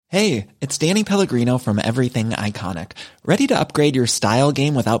Hey, it's Danny Pellegrino from Everything Iconic. Ready to upgrade your style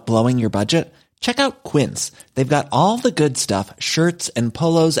game without blowing your budget? Check out Quince. They've got all the good stuff, shirts and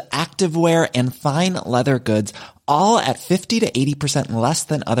polos, activewear, and fine leather goods, all at 50 to 80% less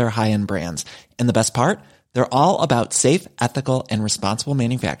than other high-end brands. And the best part? They're all about safe, ethical, and responsible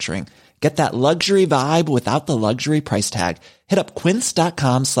manufacturing. Get that luxury vibe without the luxury price tag. Hit up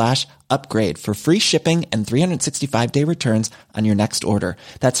quince.com/upgrade for free shipping and 365-day returns on your next order.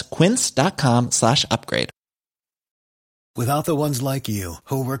 That's quince.com/upgrade. Without the ones like you,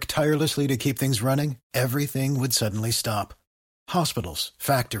 who work tirelessly to keep things running, everything would suddenly stop. Hospitals,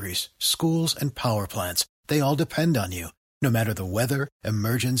 factories, schools, and power plants, they all depend on you. No matter the weather,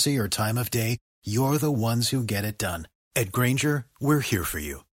 emergency, or time of day, you're the ones who get it done. At Grainger, we're here for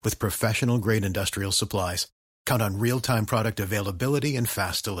you with professional-grade industrial supplies. Count on real-time product availability and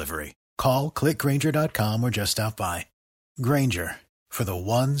fast delivery. Call, click Grainger.com, or just stop by. Grainger, for the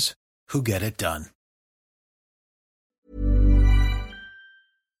ones who get it done.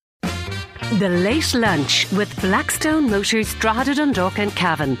 The Late Lunch with Blackstone Motors, Drogheda, Dundalk and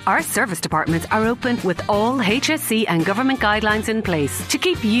Cavan. Our service departments are open with all HSC and government guidelines in place to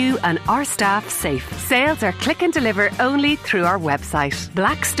keep you and our staff safe. Sales are click and deliver only through our website,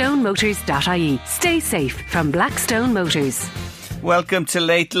 blackstonemotors.ie. Stay safe from Blackstone Motors. Welcome to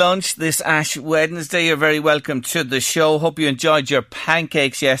Late Lunch this Ash Wednesday. You're very welcome to the show. Hope you enjoyed your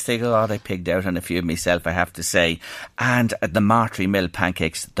pancakes yesterday. God, I pigged out on a few myself, I have to say. And the Martry Mill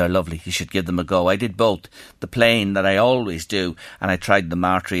pancakes, they're lovely. You should give them a go. I did both. The plain that I always do, and I tried the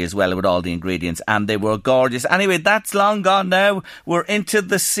Martry as well with all the ingredients, and they were gorgeous. Anyway, that's long gone now. We're into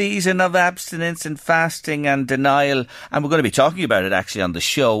the season of abstinence and fasting and denial, and we're going to be talking about it actually on the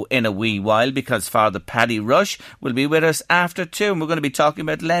show in a wee while, because Father Paddy Rush will be with us after 2. And we're going to be talking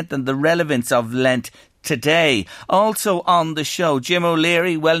about Lent and the relevance of Lent today. Also on the show, Jim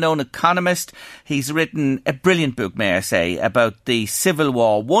O'Leary, well-known economist. He's written a brilliant book, may I say, about the Civil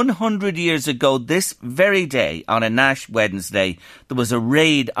War. 100 years ago, this very day, on an Ash Wednesday, there was a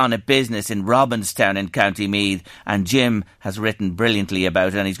raid on a business in Robinstown in County Meath, and Jim has written brilliantly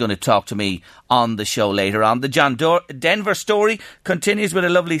about it, and he's going to talk to me on the show later on. The John Denver story continues with a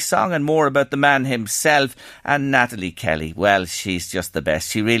lovely song and more about the man himself. And Natalie Kelly, well, she's just the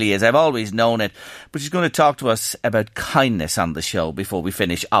best. She really is. I've always known it. But she's going to talk to us about kindness on the show before we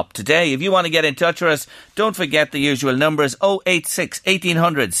finish up today. If you want to get in touch with us, don't forget the usual numbers: 086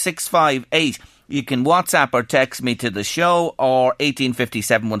 1800 658. You can WhatsApp or text me to the show, or 1850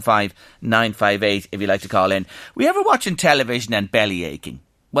 715 958 if you'd like to call in. Were you ever watching television and belly aching?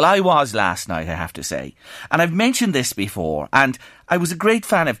 Well, I was last night, I have to say. And I've mentioned this before, and I was a great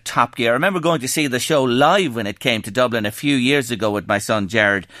fan of Top Gear. I remember going to see the show live when it came to Dublin a few years ago with my son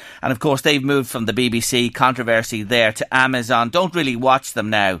Jared. And of course, they've moved from the BBC, controversy there, to Amazon. Don't really watch them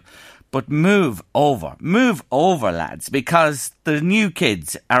now. But move over, lads, because the new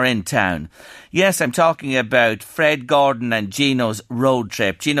kids are in town. Yes, I'm talking about Fred Gordon and Gino's road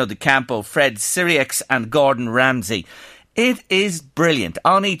trip. Gino De Campo, Fred Sirius and Gordon Ramsay. It is brilliant.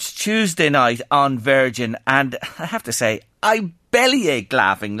 On each Tuesday night on Virgin, and I have to say, I bellyached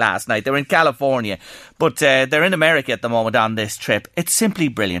laughing last night. They were in California, but they're in America at the moment on this trip. It's simply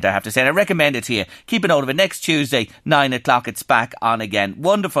brilliant, I have to say, and I recommend it to you. Keep a note of it. Next Tuesday, 9 o'clock, it's back on again.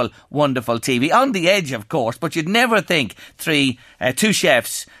 Wonderful, wonderful TV. On the edge, of course, but you'd never think two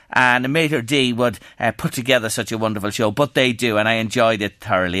chefs and a maitre d' would put together such a wonderful show, but they do, and I enjoyed it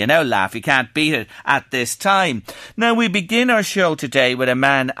thoroughly. And now laugh, you can't beat it at this time. Now, we begin our show today with a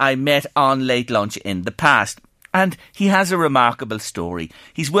man I met on Late Lunch in the past. And he has a remarkable story.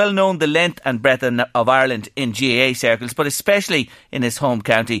 He's well known the length and breadth of Ireland in GAA circles, but especially in his home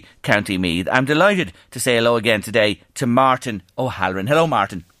county, County Meath. I'm delighted to say hello again today to Martin O'Halloran. Hello,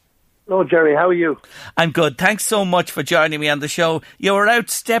 Martin. Hello, Jerry. How are you? I'm good. Thanks so much for joining me on the show. You were out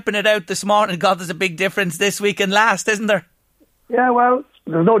stepping it out this morning. God, there's a big difference this week and last, isn't there? Yeah, well,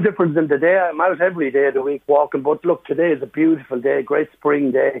 there's no difference in today. I'm out every day of the week walking, but look, today is a beautiful day, great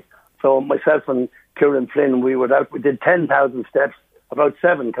spring day. So myself and Kieran Flynn, we were out. We did 10,000 steps, about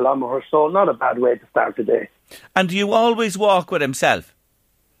 7 kilometres, so not a bad way to start the day. And do you always walk with himself?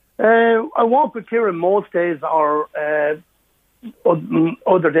 I walk with Kieran most days, or other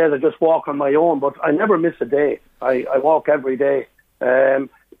days I just walk on my own, but I never miss a day. I walk every day.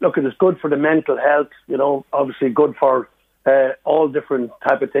 Look, it is good for the mental health, obviously good for all different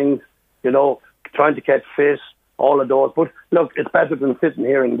type of things, trying to get fit, all of those. But look, it's better than sitting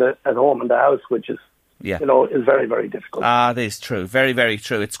here at home in the house, which is is very, very difficult. That is true. Very, very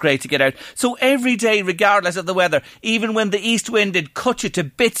true. It's great to get out. So every day, regardless of the weather, even when the east wind did cut you to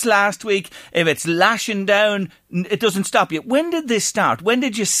bits last week, if it's lashing down, it doesn't stop you. When did this start? When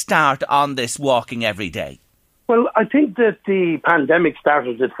did you start on this walking every day? Well, I think that the pandemic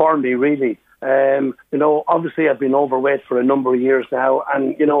started it for me, really. Obviously I've been overweight for a number of years now,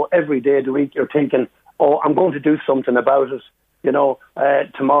 and, every day of the week you're thinking, I'm going to do something about it,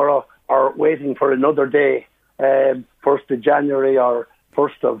 tomorrow, or waiting for another day, 1st of January or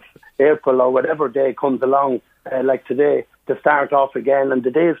 1st of April or whatever day comes along, like today, to start off again. And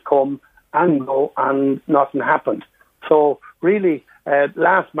the days come and go and nothing happened. So really,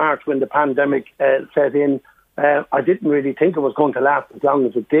 last March when the pandemic set in, I didn't really think it was going to last as long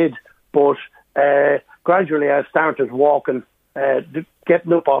as it did. But gradually I started walking,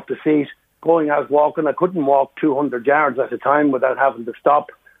 getting up off the seat, going out walking. I couldn't walk 200 yards at a time without having to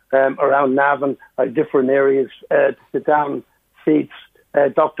stop around Navan. I had different areas to sit down, seats.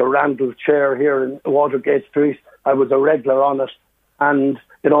 Dr. Randall's chair here in Watergate Street, I was a regular on it. And,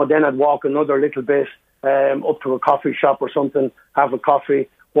 then I'd walk another little bit up to a coffee shop or something, have a coffee,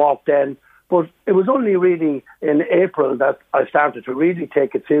 walk then. But it was only really in April that I started to really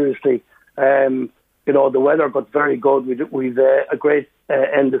take it seriously. The weather got very good. We've a great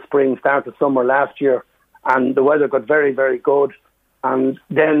end of spring, start of summer last year, and the weather got very, very good. And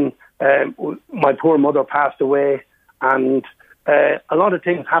then my poor mother passed away, and a lot of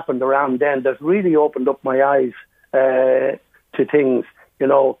things happened around then that really opened up my eyes to things,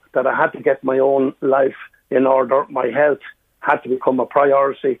 that I had to get my own life in order. My health had to become a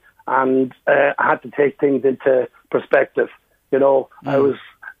priority. And I had to take things into perspective. I was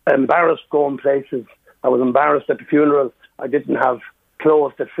embarrassed going places. I was embarrassed at the funeral. I didn't have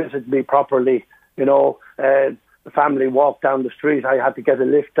clothes that fitted me properly. The family walked down the street. I had to get a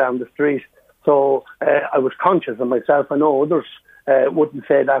lift down the street. So I was conscious of myself. I know others wouldn't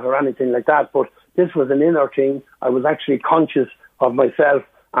say that or anything like that, but this was an inner thing. I was actually conscious of myself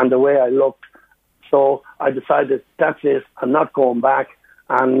and the way I looked. So I decided, that's it. I'm not going back.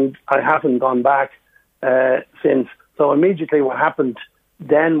 And I haven't gone back since. So immediately what happened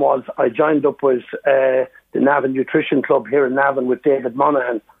then was I joined up with the Navan Nutrition Club here in Navan with David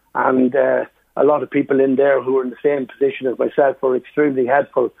Monaghan. And a lot of people in there who were in the same position as myself were extremely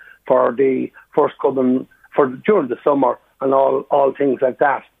helpful for the first coming, during the summer and all things like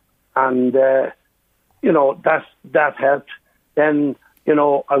that. And, that helped. Then,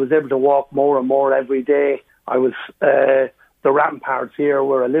 I was able to walk more and more every day. I was... the ramparts here,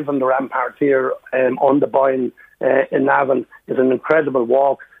 where I live on the ramparts here on the Boyne in Navan, is an incredible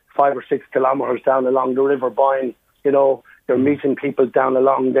walk, 5 or 6 kilometres down along the River Boyne. You're meeting people down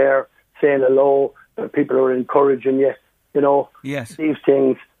along there, saying hello. People are encouraging you. Yes. These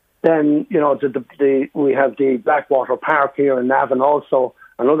things. Then, we have the Blackwater Park here in Navan also,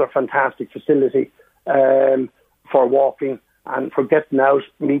 another fantastic facility for walking and for getting out,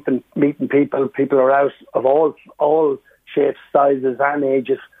 meeting people. People are out of all shapes, sizes and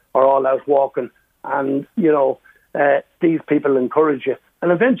ages are all out walking, and these people encourage you,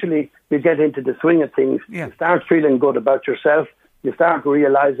 and eventually you get into the swing of things. You start feeling good about yourself. You start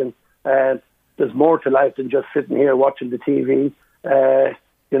realising there's more to life than just sitting here watching the TV. There's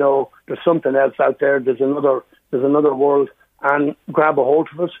something else out there. There's another world, and grab a hold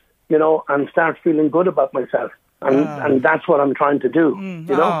of it, and start feeling good about myself. And that's what I'm trying to do.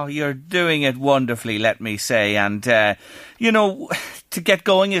 Oh, you're doing it wonderfully, let me say. And, to get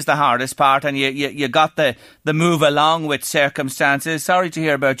going is the hardest part. And you got the move along with circumstances. Sorry to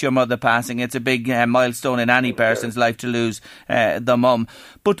hear about your mother passing. It's a big milestone in any person's life to lose the mum.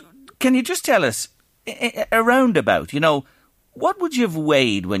 But can you just tell us, a roundabout, what would you have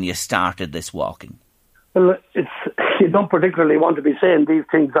weighed when you started this walking? Well, you don't particularly want to be saying these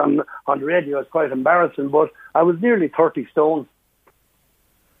things on the radio. It's quite embarrassing, but I was nearly 30 stone.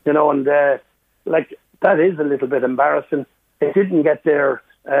 And that is a little bit embarrassing. It didn't get there,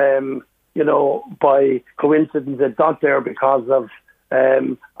 by coincidence. It got there because of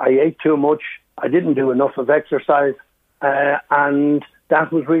I ate too much. I didn't do enough of exercise, and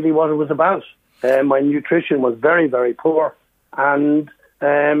that was really what it was about. My nutrition was very, very poor, and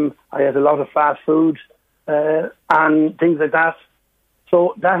I had a lot of fast food. And things like that.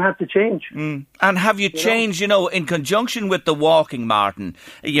 So that had to change. And have you changed, in conjunction with the walking, Martin?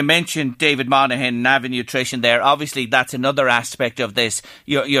 You mentioned David Monaghan, Navan Nutrition there. Obviously, that's another aspect of this.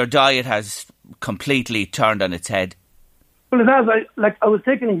 Your diet has completely turned on its head. Well, it has. I was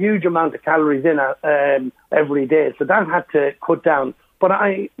taking a huge amount of calories in every day, so that had to cut down. But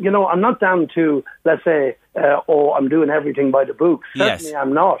I'm not down to, let's say, I'm doing everything by the book. Certainly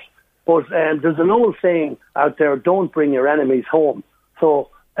I'm not. But there's an old saying out there, don't bring your enemies home. So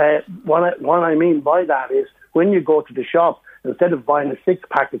what I mean by that is when you go to the shop, instead of buying a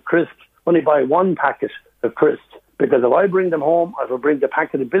 6-pack of crisps, only buy 1 packet of crisps. Because if I bring them home, if I bring the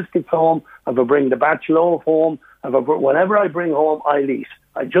packet of biscuits home, if I bring the batch loaf home, whatever I bring home, I'll eat.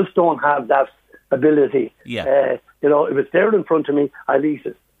 I just don't have that ability. Yeah. If it's there in front of me, I'll eat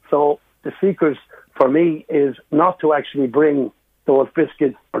it. So the secret for me is not to actually bring those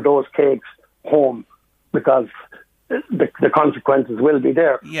biscuits or those cakes home, because the consequences will be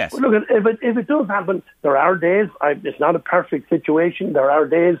there. Yes. But look, if it does happen, there are days, it's not a perfect situation. There are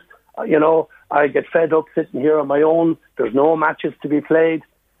days, I get fed up sitting here on my own. There's no matches to be played.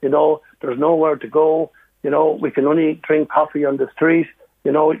 There's nowhere to go. We can only drink coffee on the street.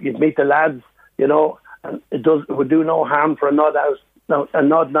 You'd meet the lads, and it would do no harm for a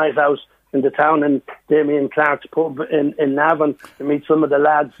nod night out in the town in Damien Clark's pub in Navan to meet some of the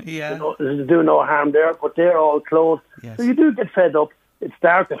lads. Yeah. There's do no harm there, but they're all closed. Yes. So you do get fed up. It's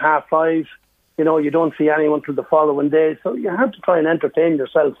dark at 5:30. You don't see anyone till the following day. So you have to try and entertain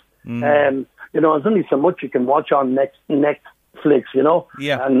yourself. There's only so much you can watch on Netflix,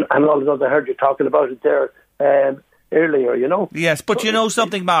 Yeah. And all of those, I heard you talking about it there earlier, Yes, but you know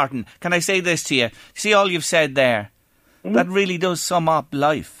something, Martin? Can I say this to you? See all you've said there? That really does sum up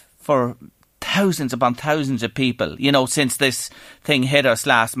life for thousands upon thousands of people, since this thing hit us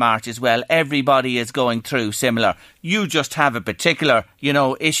last March as well. Everybody is going through similar. You just have a particular,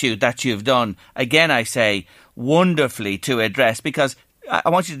 issue that you've done, again I say, wonderfully to address, because I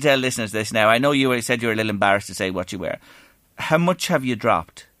want you to tell listeners this now. I know you said you were a little embarrassed to say what you were. How much have you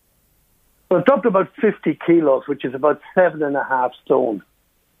dropped? Well, I dropped about 50 kilos, which is about 7.5 stone.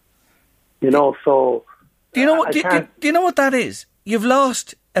 So... Do you know what that is? You've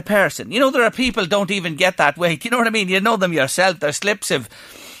lost a person. There are people don't even get that weight. You know what I mean? You know them yourself. They're slips of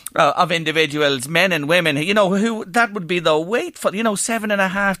individuals, men and women, who that would be the weight for,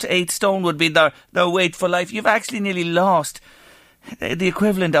 7.5 to 8 stone would be their weight for life. You've actually nearly lost the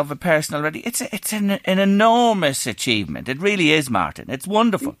equivalent of a person already. It's an enormous achievement. It really is, Martin. It's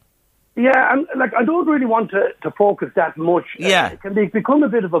wonderful. Yeah, and I don't really want to focus that much. Yeah. It can become a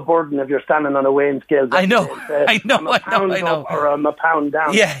bit of a burden if you're standing on a weighing scale. I know. I'm a pound up or I'm a pound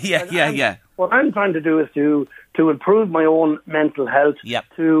down. Yeah. What I'm trying to do is to improve my own mental health,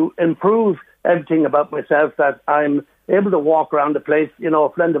 to improve everything about myself, that I'm able to walk around the place. A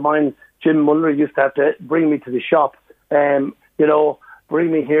friend of mine, Jim Muller, used to have to bring me to the shop, bring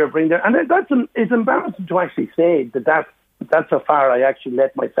me here, bring there. And it's embarrassing to actually say that's how far I actually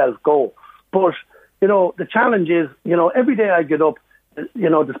let myself go. But, the challenge is, every day I get up,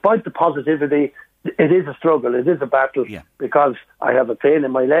 despite the positivity, it is a struggle, it is a battle, because I have a pain in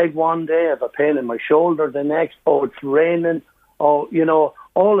my leg one day, I have a pain in my shoulder the next, it's raining, all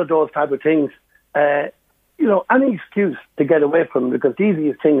of those type of things. Any excuse to get away from them, because the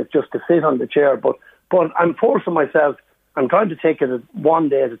easiest thing is just to sit on the chair. But I'm forcing myself, I'm trying to take it one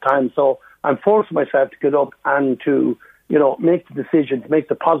day at a time, so I'm forcing myself to get up and to make the decisions, make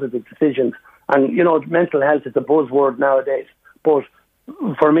the positive decisions. And, mental health is a buzzword nowadays. But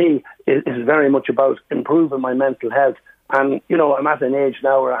for me, it is very much about improving my mental health. And, I'm at an age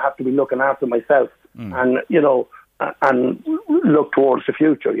now where I have to be looking after myself and, and look towards the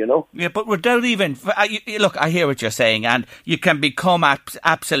future, Yeah, but without even... Look, I hear what you're saying, and you can become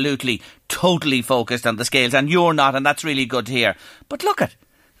absolutely, totally focused on the scales, and you're not, and that's really good to hear. But look at...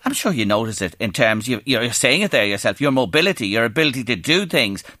 I'm sure you notice it in terms, you're saying it there yourself, your mobility, your ability to do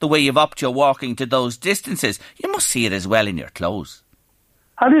things, the way you've upped your walking to those distances. You must see it as well in your clothes.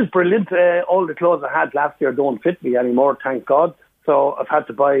 That is brilliant. All the clothes I had last year don't fit me anymore, thank God. So I've had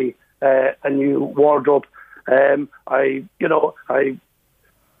to buy a new wardrobe. That's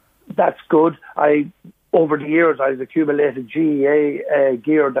good. Over the years, I've accumulated GEA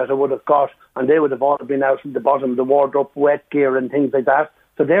gear that I would have got, and they would have all been out at the bottom of the wardrobe, wet gear and things like that.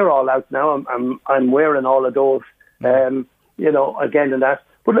 So they're all out now. I'm wearing all of those, again and that.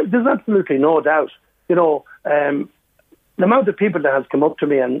 But there's absolutely no doubt, the amount of people that has come up to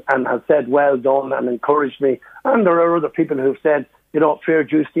me and has said, well done, and encouraged me. And there are other people who've said, fair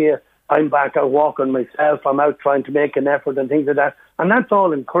dues to you, I'm back out walking myself, I'm out trying to make an effort and things like that. And that's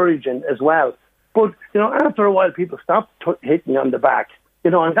all encouraging as well. But, after a while, people stop hitting you on the back,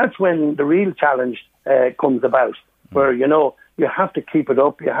 and that's when the real challenge comes about, where, you have to keep it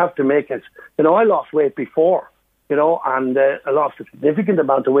up. You have to make it. I lost weight before, and I lost a significant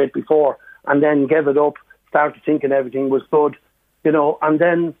amount of weight before, and then gave it up, started thinking everything was good, and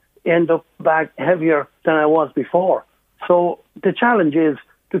then end up back heavier than I was before. So the challenge is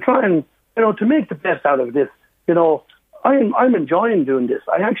to try and, to make the best out of this. I'm enjoying doing this.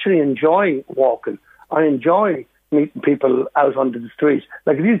 I actually enjoy walking. I enjoy meeting people out on the street.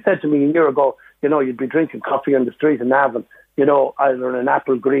 Like if you said to me a year ago, you'd be drinking coffee on the street in Navan, either in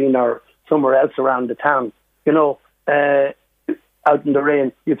Apple Green or somewhere else around the town, out in the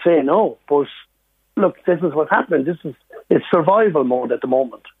rain, you'd say no. But look, this is what's happening. It's survival mode at the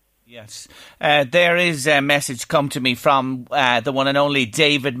moment. Yes. There is a message come to me from the one and only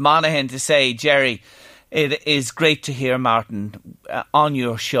David Monaghan to say, Jerry, it is great to hear Martin on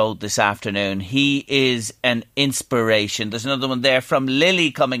your show this afternoon. He is an inspiration. There's another one there from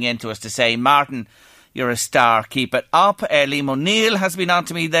Lily coming in to us to say, Martin, you're a star. Keep it up. Liam O'Neill has been on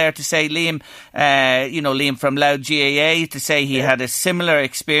to me there to say, Liam, Liam from Loud GAA, to say he had a similar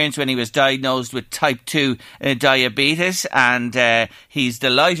experience when he was diagnosed with type 2 diabetes, and he's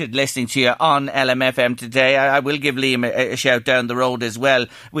delighted listening to you on LMFM today. I will give Liam a shout down the road as well.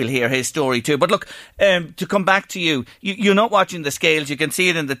 We'll hear his story too. But look, to come back to you, you're not watching the scales. You can see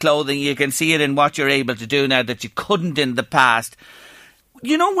it in the clothing. You can see it in what you're able to do now that you couldn't in the past.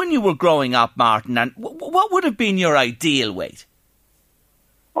 When you were growing up, Martin, and what would have been your ideal weight?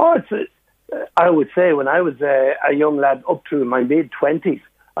 I would say when I was a young lad up to my mid-20s,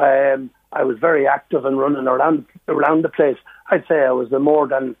 I was very active and running around the place. I'd say I was I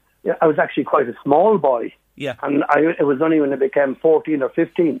was actually quite a small boy. Yeah. And it was only when I became 14 or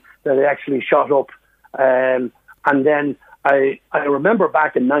 15 that I actually shot up. And then I remember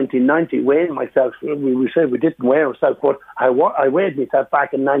back in 1990 weighing myself. We said we didn't weigh ourselves, but I weighed myself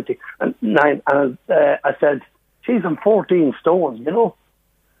back in 99, and I said, geez, I'm 14 stones,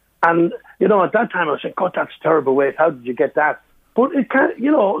 And, at that time I was like, God, that's a terrible weight. How did you get that? But it can't,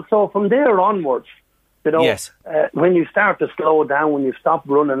 so from there onwards, yes. When you start to slow down, when you stop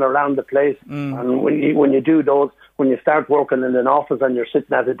running around the place, and when you do those, when you start working in an office and you're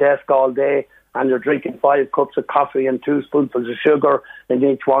sitting at a desk all day, and you're drinking 5 cups of coffee and 2 spoonfuls of sugar in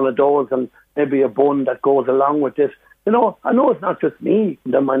each one of those, and maybe a bun that goes along with this. I know it's not just me.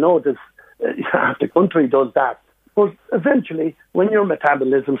 I know this half the country does that. But eventually, when your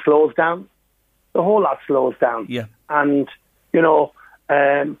metabolism slows down, the whole lot slows down. Yeah. And,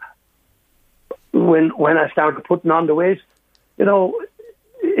 when I started putting on the weight,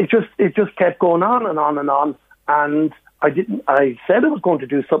 it just kept going on and on and on. And I said I was going to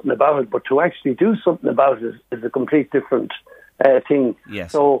do something about it, but to actually do something about it is a complete different thing.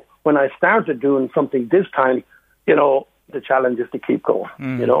 Yes. So when I started doing something this time, the challenge is to keep going,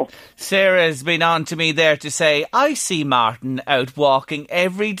 Sarah's been on to me there to say, I see Martin out walking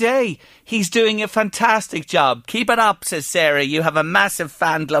every day. He's doing a fantastic job. Keep it up, says Sarah. You have a massive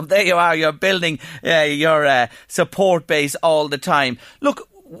fan club. There you are. You're building your support base all the time. Look,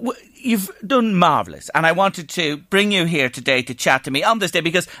 you've done marvellous, and I wanted to bring you here today to chat to me on this day,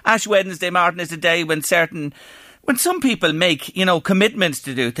 because Ash Wednesday, Martin, is a day when some people make, commitments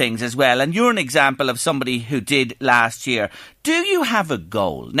to do things as well, and you're an example of somebody who did last year. Do you have a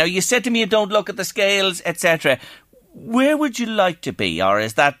goal? Now, you said to me you don't look at the scales, etc. Where would you like to be, or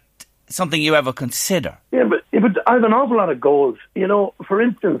is that something you ever consider? Yeah, but I have an awful lot of goals. For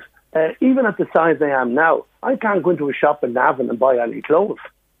instance, even at the size I am now, I can't go into a shop in Navan and buy any clothes.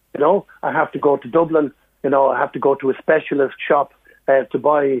 I have to go to Dublin. I have to go to a specialist shop to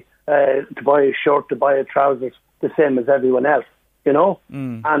buy a shirt, to buy a trousers, the same as everyone else.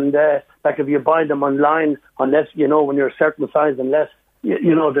 And like if you buy them online, unless when you're a certain size, unless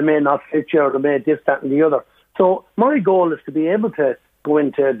they may not fit you, or they may this, that, and the other. So my goal is to be able to go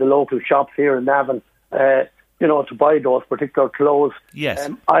into the local shops here in Navan, to buy those particular clothes. Yes.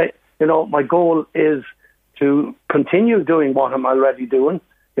 My goal is to continue doing what I'm already doing.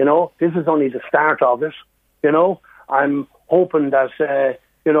 This is only the start of it. I'm hoping that,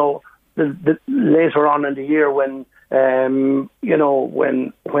 the later on in the year when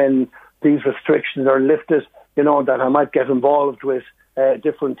these restrictions are lifted, that I might get involved with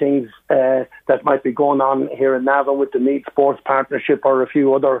different things that might be going on here in Navan with the Meat Sports Partnership, or a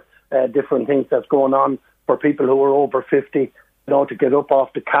few other different things that's going on for people who are over 50, to get up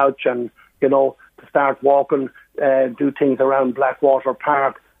off the couch and, to start walking, do things around Blackwater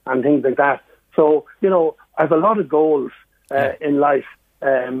Park and things like that. So, I have a lot of goals in life.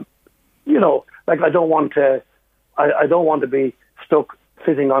 I don't want to be stuck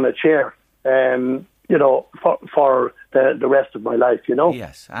sitting on a chair, for the rest of my life,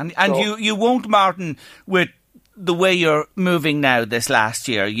 Yes, and so, you won't, Martin, with the way you're moving now this last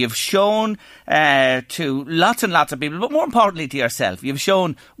year. You've shown to lots and lots of people, but more importantly to yourself, you've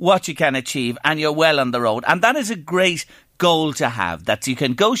shown what you can achieve, and you're well on the road. And that is a great goal to have, that you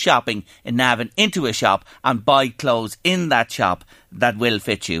can go shopping in Navan into a shop and buy clothes in that shop that will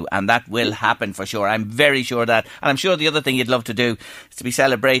fit you, and that will happen for sure. I'm very sure of that. And I'm sure the other thing you'd love to do is to be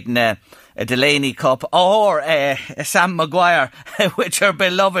celebrating a Delaney Cup or a Sam Maguire, which are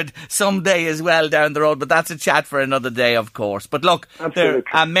beloved someday as well down the road. But that's a chat for another day, of course. But look, Absolutely. There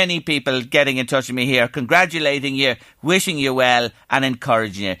are many people getting in touch with me here, congratulating you, wishing you well and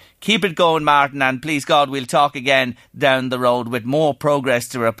encouraging you. Keep it going, Martin, and please God, we'll talk again down the road with more progress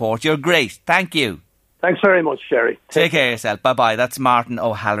to report. You're great. Thank you. Thanks very much, Sherry. Take care of yourself. Bye-bye. That's Martin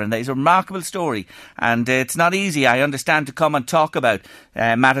O'Halloran. That is a remarkable story. And it's not easy, I understand, to come and talk about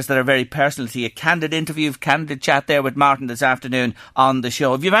matters that are very personal to you. Candid interview, candid chat there with Martin this afternoon on the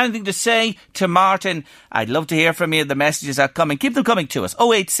show. If you have anything to say to Martin, I'd love to hear from you. The messages are coming. Keep them coming to us.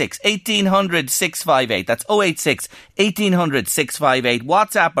 086 1800 658. That's 086 1800 658.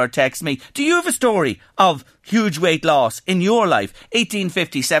 WhatsApp or text me. Do you have a story of huge weight loss in your life?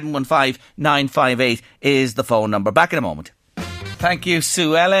 1850 715 958 is the phone number. Back in a moment. Thank you,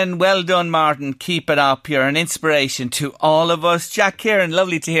 Sue Ellen. Well done, Martin. Keep it up. You're an inspiration to all of us. Jack Kieran,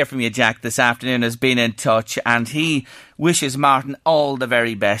 lovely to hear from you, Jack, this afternoon, has been in touch, and he wishes Martin all the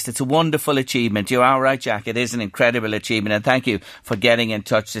very best. It's a wonderful achievement. You are right, Jack. It is an incredible achievement, and thank you for getting in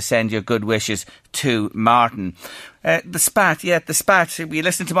touch to send your good wishes to Martin. The spat. We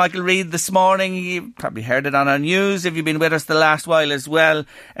listened to Michael Reid this morning. You probably heard it on our news if you've been with us the last while as well.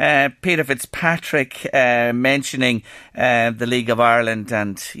 Peter Fitzpatrick mentioning the League of Ireland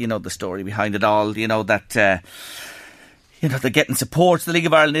and, you know, the story behind it all. You know, that they're getting support. The League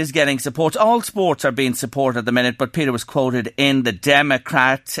of Ireland is getting support. All sports are being supported at the minute, but Peter was quoted in The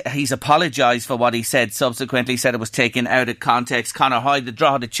Democrat. He's apologised for what he said subsequently. He said it was taken out of context. Conor Hyde,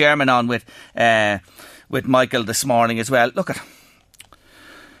 the chairman, on with Michael this morning as well. Look,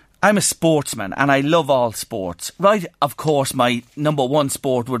 I'm a sportsman and I love all sports. Right, of course, my number one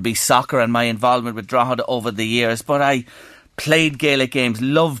sport would be soccer and my involvement with Drogheda over the years, but I played Gaelic games,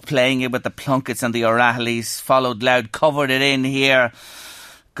 loved playing it with the Plunkets and the O'Rahillys, followed Loud, covered it in here.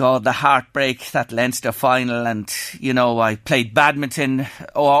 God, the heartbreak, that Leinster final, and, you know, I played badminton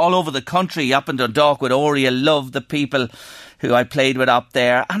all over the country, up in Dundalk with Oriel, loved the people who I played with up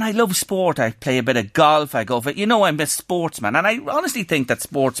there, and I love sport. I play a bit of golf, I go for, you know, I'm a sportsman, and I honestly think that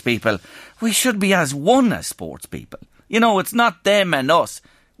sports people, we should be as one as sports people. You know, it's not them and us.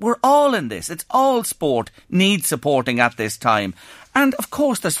 We're all in this. It's all sport needs supporting at this time. And of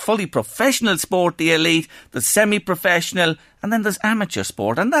course there's fully professional sport, the elite, there's semi-professional, and then there's amateur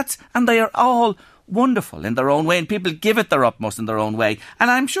sport, and they are all wonderful in their own way, and people give it their utmost in their own way.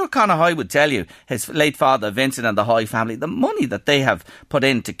 And I'm sure Conor Hoy would tell you, his late father Vincent and the Hoy family, the money that they have put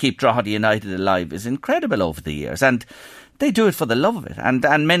in to keep Drogheda United alive is incredible over the years, and they do it for the love of it.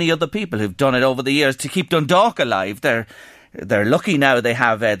 And many other people who've done it over the years to keep Dundalk alive. They're lucky now they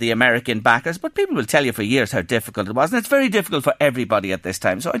have the American backers, but people will tell you for years how difficult it was, and it's very difficult for everybody at this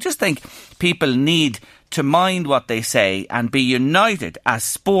time. So I just think people need to mind what they say and be united as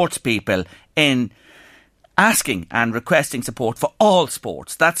sports people in asking and requesting support for all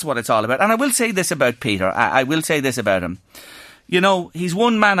sports. That's what it's all about. And I will say this about Peter. I will say this about him. You know, he's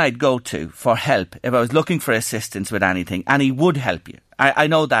one man I'd go to for help if I was looking for assistance with anything, and he would help you. I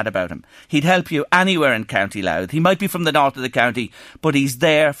know that about him. He'd help you anywhere in County Louth. He might be from the north of the county, but he's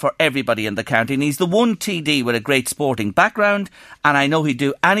there for everybody in the county. And he's the one TD with a great sporting background. And I know he'd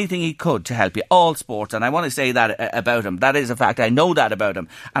do anything he could to help you, all sports. And I want to say that about him. That is a fact. I know that about him.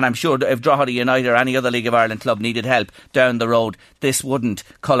 And I'm sure that if Drogheda United or any other League of Ireland club needed help down the road, this wouldn't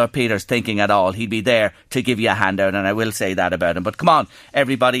colour Peter's thinking at all. He'd be there to give you a handout. And I will say that about him. But come on,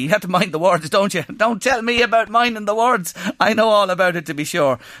 everybody, you have to mind the words, don't you? Don't tell me about minding the words. I know all about it, to be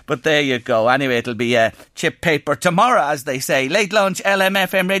sure. But there you go. Anyway, it'll be chip paper tomorrow, as they say. Late lunch,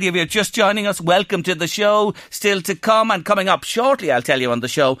 LMFM Radio. If you're just joining us, welcome to the show. Still to come, and coming up shortly, I'll tell you on the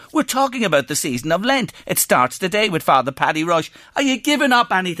show, we're talking about the season of Lent. It starts today with Father Paddy Rush. Are you giving up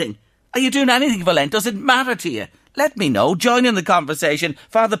anything? Are you doing anything for Lent? Does it matter to you? Let me know. Join in the conversation.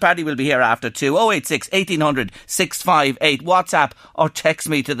 Father Paddy will be here after 2. 086 1800 658. WhatsApp or text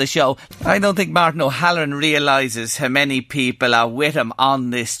me to the show. I don't think Martin O'Halloran realises how many people are with him on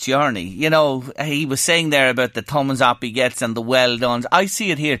this journey. You know, he was saying there about the thumbs up he gets and the well done. I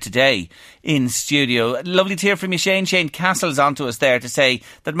see it here today in studio. Lovely to hear from you, Shane. Shane Castle's onto us there to say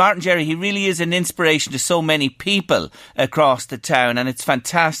that Martin Jerry, he really is an inspiration to so many people across the town, and it's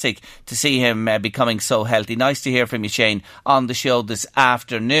fantastic to see him becoming so healthy. Nice to hear from you, Shane, on the show this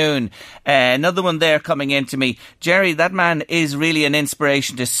afternoon. Another one there coming into me. Jerry, that man is really an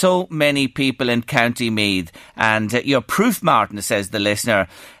inspiration to so many people in County Meath, and you're proof, Martin, says the listener,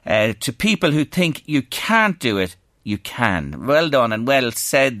 to people who think you can't do it. you can. Well done and well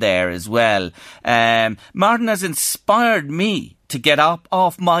said there as well. Martin has inspired me to get up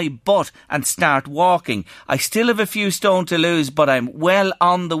off my butt and start walking. I still have a few stone to lose, but I'm well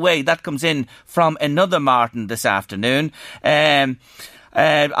on the way. That comes in from another Martin this afternoon. I'm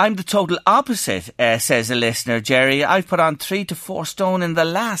the total opposite, says a listener, Jerry. I've put on 3 to 4 stone in the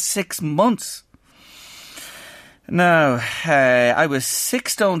last 6 months. No, I was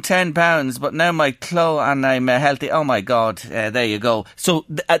 6 stone 10 pounds, but now my and I'm healthy. Oh my God, there you go. So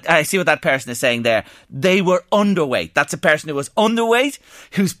I see what that person is saying there. They were underweight. That's a person who was underweight,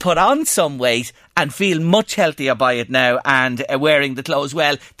 who's put on some weight and feel much healthier by it now and wearing the clothes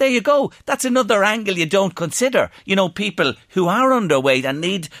well. There you go. That's another angle you don't consider. You know, people who are underweight and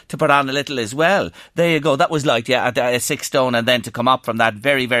need to put on a little as well. There you go. That was like, yeah, 6 stone and then to come up from that.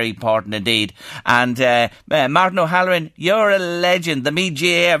 Very, very important indeed. And Martin O'Halloran, you're a legend. The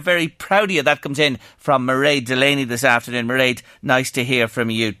MeGA are very proud of you. That comes in from Mairead Delaney this afternoon. Mairead, nice to hear from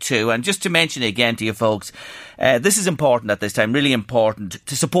you too. And just to mention again to you folks, this is important at this time, really important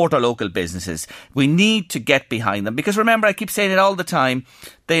to support our local businesses. We need to get behind them because remember, I keep saying it all the time,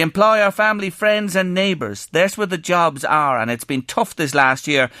 they employ our family, friends and neighbours. That's where the jobs are, and it's been tough this last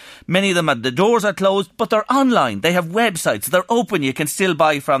year. Many of them, the doors are closed, but they're online. They have websites. They're open. You can still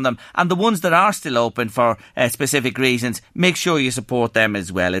buy from them. And the ones that are still open for specific reasons, make sure you support them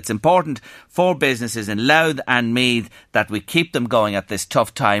as well. It's important for businesses in Louth and Meath that we keep them going at this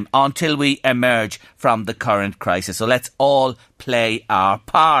tough time until we emerge from the current crisis. So let's all play our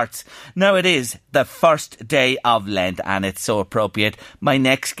parts. Now it is the first day of Lent and it's so appropriate. My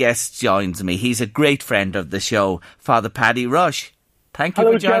next guest joins me. He's a great friend of the show, Father Paddy Rush. Thank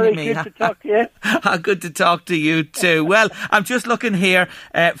you for joining me. Good to talk to you. Good to talk to you too. Well, I'm just looking here,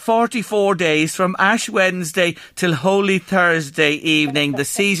 44 days from Ash Wednesday till Holy Thursday evening. The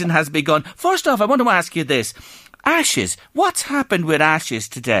season has begun. First off, I want to ask you this. Ashes, what's happened with Ashes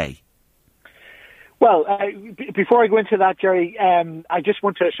today? Well, before I go into that, Jerry, I just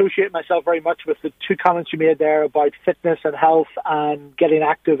want to associate myself very much with the 2 comments you made there about fitness and health and getting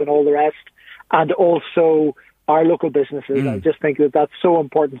active and all the rest, and also our local businesses. I just think that that's so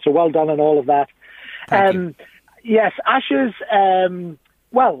important. So well done on all of that. Yes, Ashes.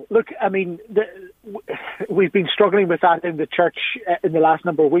 Well, look, I mean, we've been struggling with that in the church in the last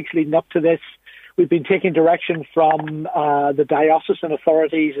number of weeks leading up to this. We've been taking direction from the diocesan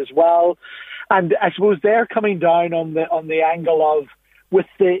authorities as well. And I suppose they're coming down on the angle of, with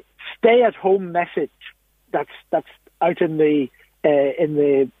the stay-at-home message that's out in the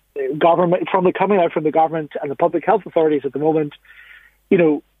government, coming out from the government and the public health authorities at the moment, you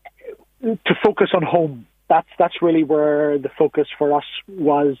know, to focus on home. That's really where the focus for us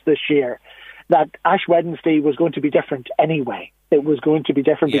was this year. That Ash Wednesday was going to be different anyway. It was going to be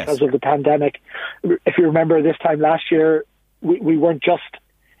different because of the pandemic. If you remember, this time last year, we weren't just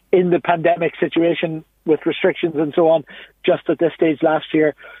in the pandemic situation with restrictions and so on, just at this stage last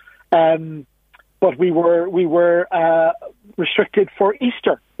year. But we were restricted for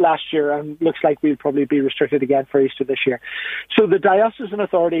Easter last year, and looks like we'll probably be restricted again for Easter this year. So the diocesan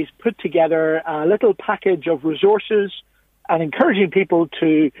authorities put together a little package of resources and encouraging people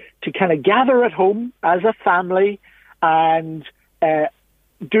to kind of gather at home as a family and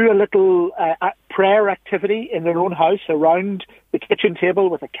do a little prayer activity in their own house around the kitchen table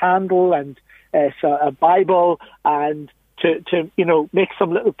with a candle and a Bible, and to make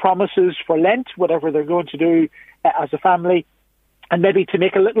some little promises for Lent, whatever they're going to do as a family, and maybe to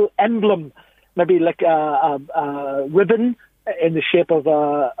make a little emblem, maybe like a ribbon in the shape of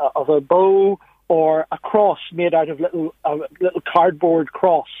a bow, or a cross made out of a little cardboard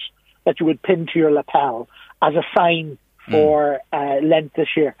cross that you would pin to your lapel as a sign for Lent this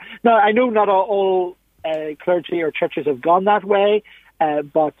year. Now, I know not all clergy or churches have gone that way,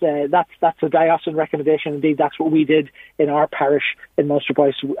 but that's a diocesan recommendation. Indeed, that's what we did in our parish in Munster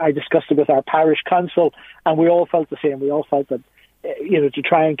Boyce. I discussed it with our parish council, and we all felt the same. We all felt that, to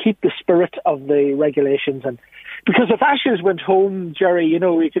try and keep the spirit of the regulations. And because if Ashes went home, Jerry,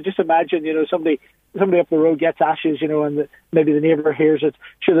 you could just imagine, somebody up the road gets Ashes, and maybe the neighbour hears it.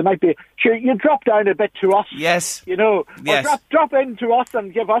 Sure, there might be. Sure, you drop down a bit to us. Yes. Yes. Or drop in to us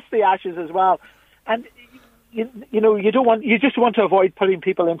and give us the Ashes as well. And you just want to avoid putting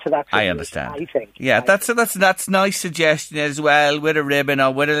people into that situation, I understand. I think. Yeah, that's nice suggestion as well, with a ribbon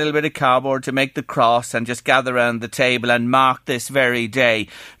or with a little bit of cardboard to make the cross and just gather around the table and mark this very day.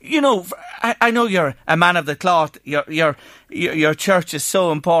 I know you're a man of the cloth. Your church is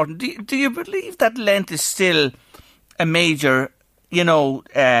so important. Do you believe that Lent is still a major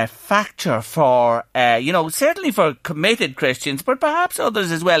factor for, certainly for committed Christians, but perhaps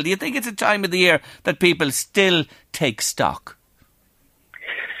others as well? Do you think it's a time of the year that people still take stock?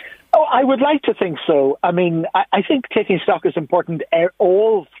 Oh, I would like to think so. I mean, I think taking stock is important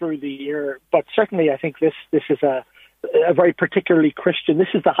all through the year, but certainly I think this is a very particularly Christian. This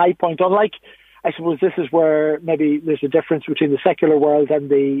is the high point. Unlike, I suppose, this is where maybe there's a difference between the secular world and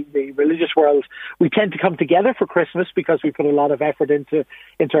the religious world. We tend to come together for Christmas because we put a lot of effort into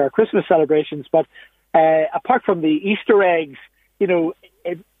our Christmas celebrations. But apart from the Easter eggs,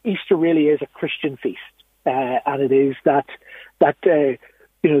 Easter really is a Christian feast, and it is that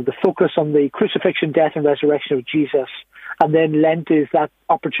the focus on the crucifixion, death and resurrection of Jesus. And then Lent is that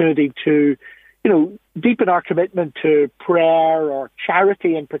opportunity to, deepen our commitment to prayer or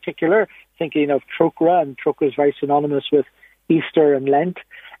charity in particular, thinking of Trócaire, and Trócaire is very synonymous with Easter and Lent,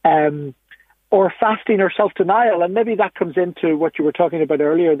 or fasting or self-denial. And maybe that comes into what you were talking about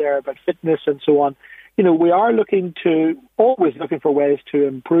earlier there about fitness and so on. We are always looking for ways to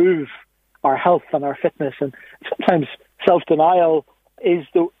improve our health and our fitness. And sometimes self-denial is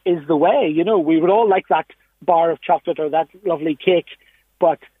the way. We would all like that bar of chocolate or that lovely cake,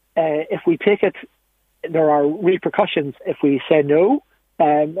 but if we take it, there are repercussions. If we say no,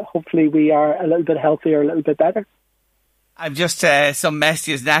 hopefully we are a little bit healthier, a little bit better. I've just some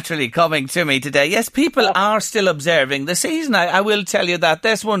messages naturally coming to me today. Yes, people are still observing the season. I will tell you that.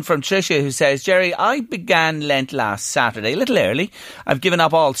 There's one from Tricia who says, Jerry, I began Lent last Saturday, a little early. I've given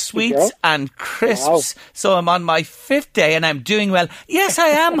up all sweets and crisps, so I'm on my 5th day and I'm doing well. Yes, I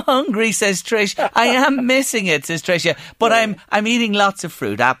am hungry, says Trish. I am missing it, says Tricia. But I'm eating lots of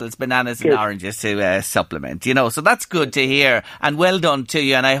fruit, apples, bananas and oranges to supplement, so that's good to hear. And well done to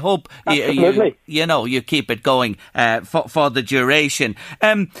you. And I hope you keep it going for the duration.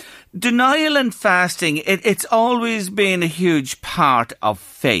 Denial and fasting, it's always been a huge part of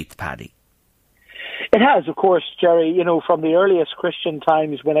faith, Paddy. It has, of course, Jerry, from the earliest Christian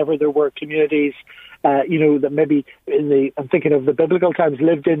times, whenever there were communities, that maybe I'm thinking of the biblical times,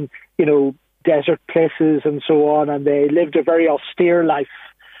 lived in, desert places and so on, and they lived a very austere life.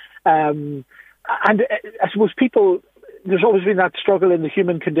 And I suppose there's always been that struggle in the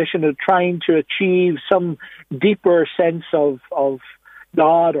human condition of trying to achieve some deeper sense of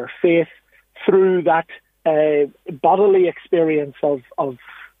God or faith through that bodily experience of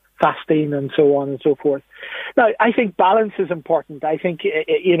fasting and so on and so forth. Now, I think balance is important. I think,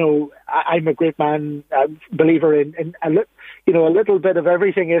 I'm a great man, believer in a little bit of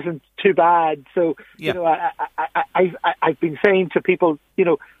everything isn't too bad. So, I've been saying to people,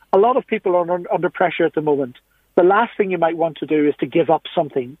 a lot of people are under pressure at the moment. The last thing you might want to do is to give up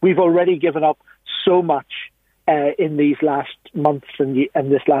something. We've already given up so much in these last months and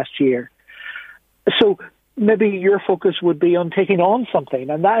this last year. So maybe your focus would be on taking on something.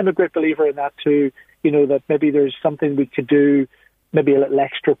 And I'm a great believer in that too, that maybe there's something we could do, maybe a little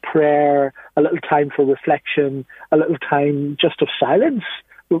extra prayer, a little time for reflection, a little time just of silence.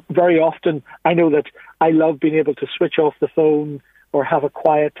 Very often, I know that I love being able to switch off the phone or have a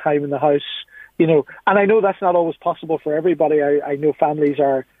quiet time in the house. And I know that's not always possible for everybody. I know families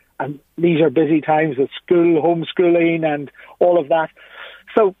and these are busy times with school, homeschooling and all of that.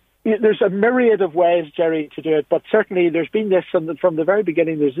 So there's a myriad of ways, Jerry, to do it. But certainly there's been this, from the very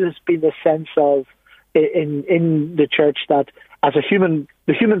beginning, there's been this sense of, in the church, that as the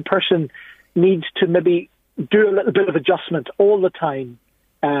human person needs to maybe do a little bit of adjustment all the time,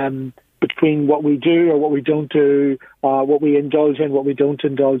 between what we do or what we don't do, what we indulge in, what we don't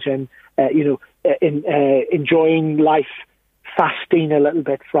indulge in, enjoying life, fasting a little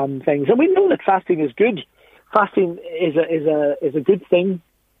bit from things. And we know that fasting is good. Fasting is a good thing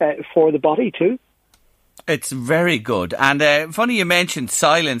for the body too. It's very good. And funny you mentioned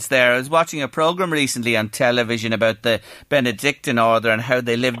silence there. I was watching a programme recently on television about the Benedictine order and how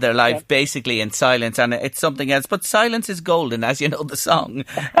they lived their life basically in silence, and it's something else. But silence is golden, as you know the song,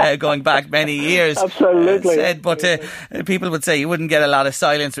 going back many years. Absolutely. But people would say you wouldn't get a lot of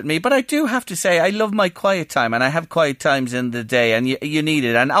silence with me. But I do have to say I love my quiet time, and I have quiet times in the day, and you need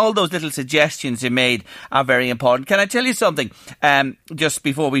it. And all those little suggestions you made are very important. Can I tell you something, just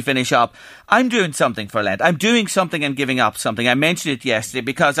before we finish up? I'm doing something for Lent. I'm doing something and giving up something. I mentioned it yesterday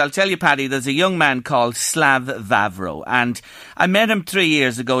because I'll tell you, Paddy, there's a young man called Slav Vavro, and I met him 3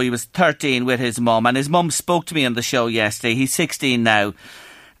 years ago. He was 13 with his mum, and his mum spoke to me on the show yesterday. He's 16 now.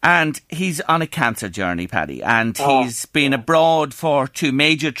 And he's on a cancer journey, Paddy, and he's been abroad for 2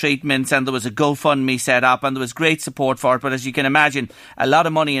 major treatments, and there was a GoFundMe set up, and there was great support for it. But as you can imagine, a lot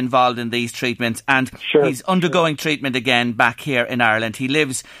of money involved in these treatments, and he's undergoing treatment again back here in Ireland. He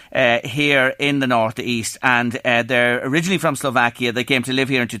lives here in the northeast, and they're originally from Slovakia. They came to live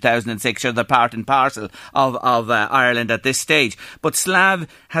here in 2006. They're part and parcel of Ireland at this stage. But Slav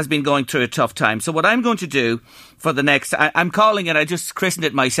has been going through a tough time. So what I'm going to do for the next, I'm calling it, I just christened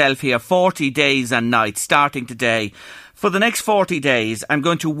it myself here, 40 days and nights, starting today. For the next 40 days, I'm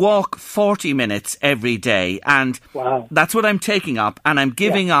going to walk 40 minutes every day. And that's what I'm taking up. And I'm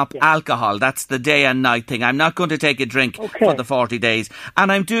giving up alcohol. That's the day and night thing. I'm not going to take a drink for the 40 days.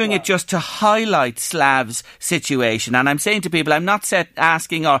 And I'm doing it just to highlight Slav's situation. And I'm saying to people, I'm not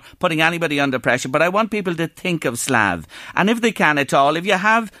asking or putting anybody under pressure, but I want people to think of Slav. And if they can at all, if you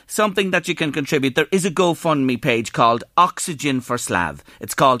have something that you can contribute, there is a GoFundMe page called Oxygen for Slav.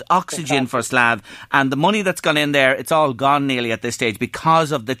 It's called Oxygen for Slav. And the money that's gone in there, it's all gone nearly at this stage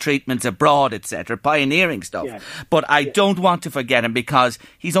because of the treatments abroad, etc., pioneering stuff. But I don't want to forget him because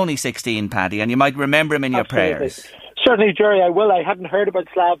he's only 16, Paddy, and you might remember him in your prayers. Certainly, Jerry, I will. I hadn't heard about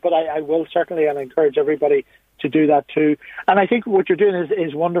Slav, but I will certainly, and I encourage everybody to do that too. And I think what you're doing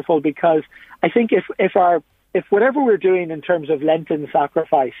is wonderful, because I think if whatever we're doing in terms of Lenten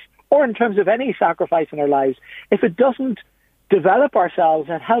sacrifice, or in terms of any sacrifice in our lives, if it doesn't develop ourselves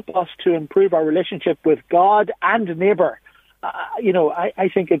and help us to improve our relationship with God and neighbour,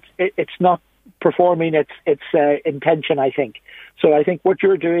 I think it's not performing its intention, I think. So I think what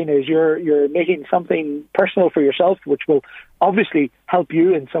you're doing is you're making something personal for yourself, which will obviously help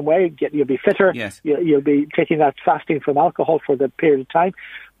you in some way. You'll be fitter. Yes. You'll be taking that fasting from alcohol for the period of time.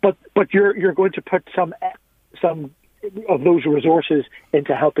 But you're going to put some of those resources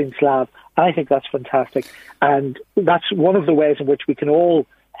into helping Slav. And I think that's fantastic. And that's one of the ways in which we can all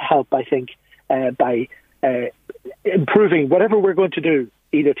help, I think, by improving whatever we're going to do,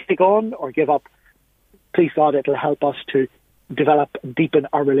 either take on or give up. Please God, it'll help us to develop and deepen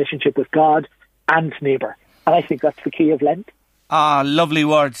our relationship with God and neighbour. And I think that's the key of Lent. Lovely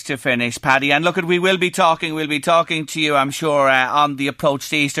words to finish, Paddy. And look, we'll be talking to you, I'm sure, on the approach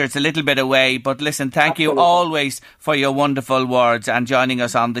to Easter. It's a little bit away, but listen, thank you always for your wonderful words and joining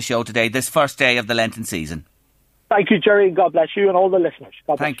us on the show today, this first day of the Lenten season. Thank you, Jerry, and God bless you and all the listeners.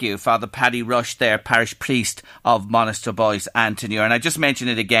 Thank you, Father Paddy Rush there, parish priest of Monasterboice, Antinure. And I just mention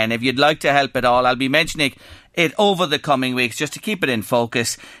it again, if you'd like to help at all, I'll be mentioning it over the coming weeks just to keep it in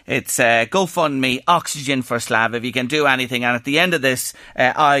focus. It's GoFundMe, Oxygen for Slav, if you can do anything. And at the end of this,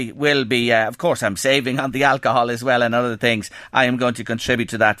 I will be, of course, I'm saving on the alcohol as well and other things. I am going to contribute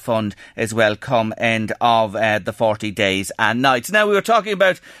to that fund as well come end of the 40 days and nights. Now, we were talking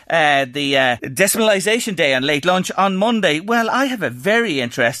about the Decimalisation Day and Late Lunch on Monday. Well, I have a very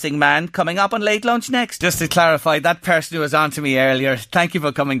interesting man coming up on Late Lunch next. Just to clarify, that person who was on to me earlier, thank you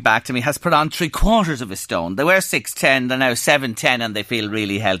for coming back to me, has put on 3/4 of a stone. They were 6'10", they're now 7'10", and they feel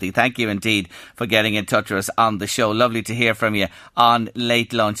really healthy. Thank you indeed for getting in touch with us on the show. Lovely to hear from you on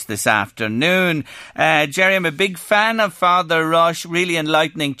Late Lunch this afternoon. Jerry, I'm a big fan of Father Rush. Really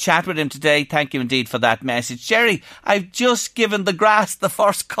enlightening chat with him today. Thank you indeed for that message. Jerry, I've just given the grass the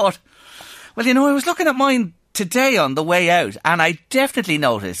first cut. Well, I was looking at mine today on the way out, and I definitely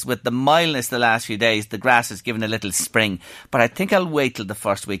noticed with the mildness the last few days, the grass has given a little spring. But I think I'll wait till the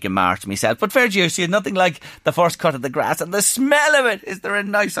first week in March myself. But fair dues, nothing like the first cut of the grass and the smell of it. Is there a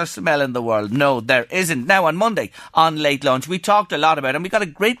nicer smell in the world? No, there isn't. Now, on Monday, on Late Lunch, we talked a lot about it, and we got a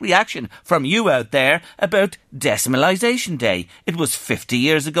great reaction from you out there about Decimalisation Day. It was 50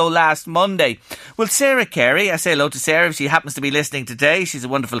 years ago last Monday. Well, Sarah Carey, I say hello to Sarah if she happens to be listening today. She's a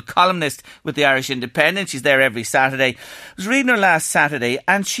wonderful columnist with the Irish Independent. She's there every Saturday. I was reading her last Saturday,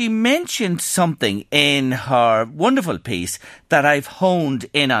 and she mentioned something in her wonderful piece that I've honed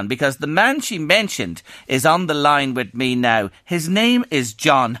in on, because the man she mentioned is on the line with me now. His name is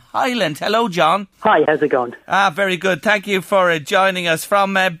John Hyland. Hello, John. Hi, how's it going? Very good. Thank you for joining us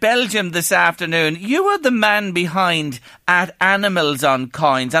from Belgium this afternoon. You are the man behind At Animals on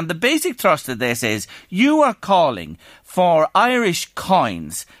Coins, and the basic thrust of this is you are calling for Irish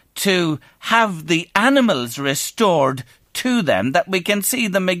coins to have the animals restored to them, that we can see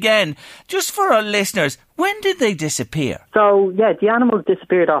them again. Just for our listeners, when did they disappear? So, the animals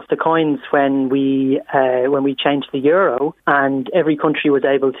disappeared off the coins when we changed the euro, and every country was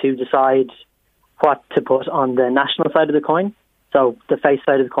able to decide what to put on the national side of the coin. So the face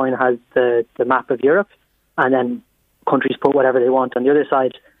side of the coin has the map of Europe, and then countries put whatever they want on the other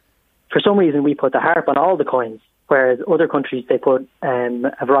side. For some reason, we put the harp on all the coins whereas other countries, they put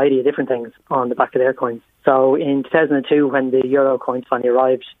a variety of different things on the back of their coins. So in 2002, when the euro coins finally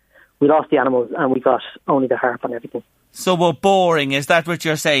arrived, we lost the animals and we got only the harp on everything. So we're boring, is that what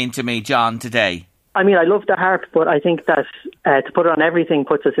you're saying to me, John, today? I mean, I love the harp, but I think that to put it on everything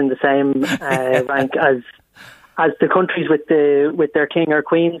puts us in the same rank as the countries with their king or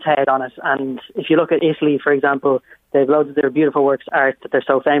queen's head on it. And if you look at Italy, for example, they have loads of their beautiful works of art that they're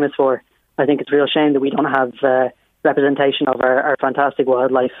so famous for. I think it's a real shame that we don't have representation of our fantastic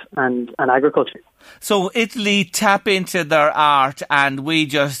wildlife and agriculture. So Italy tap into their art and we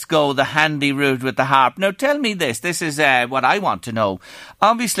just go the handy route with the harp. Now tell me this is what I want to know.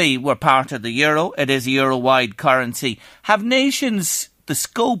 Obviously we're part of the euro, it is a euro-wide currency. Have nations the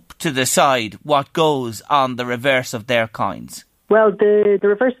scope to decide what goes on the reverse of their coins? Well, the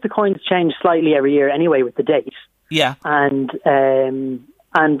reverse of the coins change slightly every year anyway with the date. Yeah.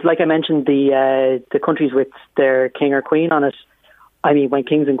 And like I mentioned, the countries with their king or queen on it, I mean, when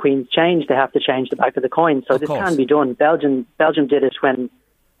kings and queens change, they have to change the back of the coin. So this can be done. Belgium did it when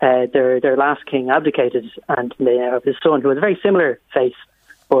their last king abdicated, and they have his son, who has a very similar face,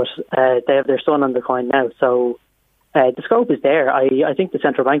 but they have their son on the coin now. So the scope is there. I think the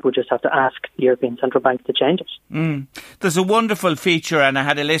central bank would just have to ask the European Central Bank to change it. There's a wonderful feature, and I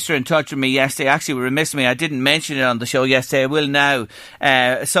had a listener in touch with me yesterday. Actually, we remiss me, I didn't mention it on the show yesterday. I will now.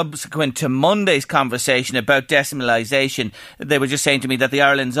 Subsequent to Monday's conversation about decimalisation, they were just saying to me that the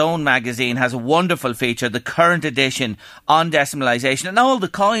Ireland's Own magazine has a wonderful feature, the current edition on decimalisation, and all the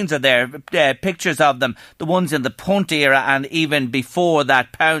coins are there, pictures of them, the ones in the punt era and even before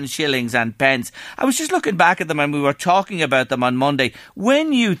that, pounds, shillings and pence. I was just looking back at them and we were talking about them on Monday.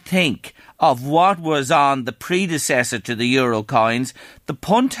 When you think of what was on the predecessor to the euro coins, the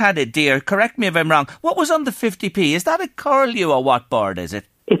punt had a deer. Correct me if I'm wrong. What was on the 50p? Is that a curlew or what bird is it?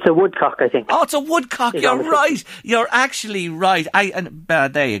 It's a woodcock, I think. Oh, it's a woodcock. You're right. You're actually right.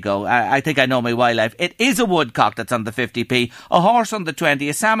 There you go. I think I know my wildlife. It is a woodcock that's on the 50p, a horse on the 20,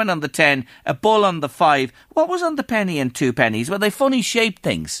 a salmon on the 10, a bull on the 5. What was on the penny and 2 pennies? Were they funny shaped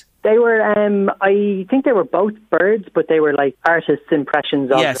things? They were, I think they were both birds, but they were like artists' impressions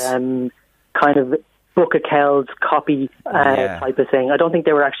of kind of Book of Kells copy type of thing. I don't think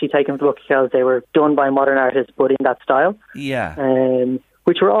they were actually taken from the Book of Kells. They were done by modern artists, but in that style. Yeah.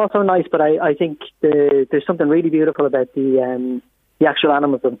 Which were also nice, but I think there's something really beautiful about the actual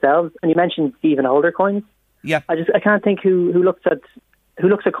animals themselves. And you mentioned even older coins. Yeah. I can't think who looks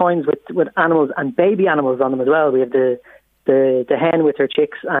at coins with animals and baby animals on them as well. We have the hen with her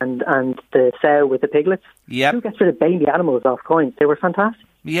chicks and the sow with the piglets. Yeah. Who gets rid of baby animals off coins? They were fantastic.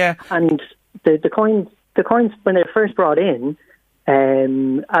 Yeah. And the coins when they were first brought in,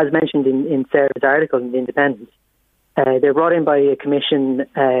 as mentioned in Sarah's article in The Independent, they were brought in by a commission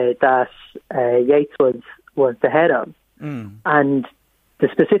that Yeats was the head of. And the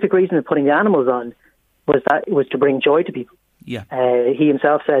specific reason of putting the animals on was to bring joy to people. Yeah. He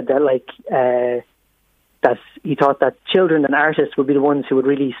himself said that that he thought that children and artists would be the ones who would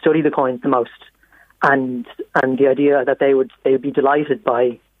really study the coins the most, and the idea that they would be delighted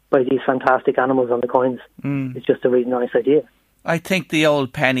by these fantastic animals on the coins is just a really nice idea. I think the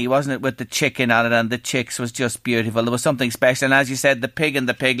old penny, wasn't it, with the chicken on it and the chicks, was just beautiful. There was something special. And as you said, the pig and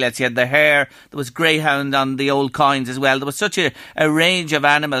the piglets, you had the hare, there was greyhound on the old coins as well. There was such a range of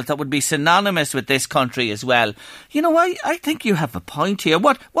animals that would be synonymous with this country as well. You know, I think you have a point here.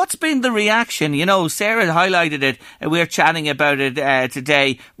 What's been the reaction? You know, Sarah highlighted it, and we're chatting about it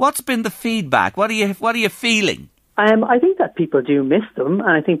today. What's been the feedback? What are you feeling? I think that people do miss them,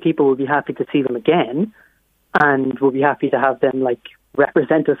 and I think people will be happy to see them again. And we'll be happy to have them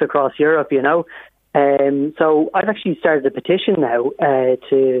represent us across Europe, you know. So I've actually started a petition now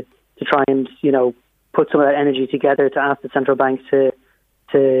to try and, you know, put some of that energy together to ask the central bank to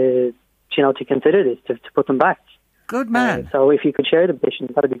consider this, to put them back. Good man. So if you could share the petition,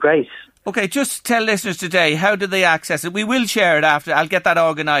 that'd be great. Okay, just tell listeners today, how do they access it? We will share it after. I'll get that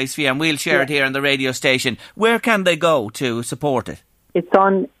organised for you, and we'll share it here on the radio station. Where can they go to support it? It's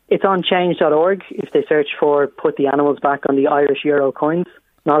on change.org. If they search for "Put the Animals Back on the Irish Euro Coins,"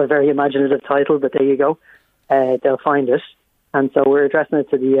 not a very imaginative title, but there you go. They'll find it. And so we're addressing it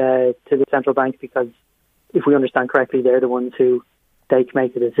to the central bank, because if we understand correctly, they're the ones who they can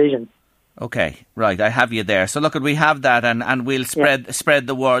make the decision. Okay, right, I have you there. So look, we have that, and we'll spread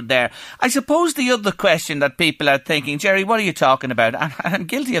the word there. I suppose the other question that people are thinking, Jerry, what are you talking about? I'm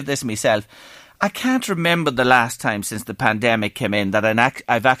guilty of this myself. I can't remember the last time since the pandemic came in that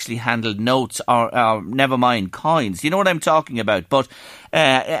I've actually handled notes or never mind coins. You know what I'm talking about? But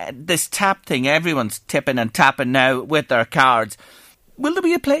this tap thing, everyone's tipping and tapping now with their cards. will there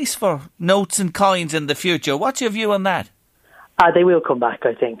be a place for notes and coins in the future? What's your view on that? They will come back,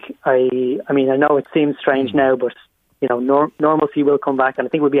 I think. I mean, I know it seems strange now, but normalcy will come back, and I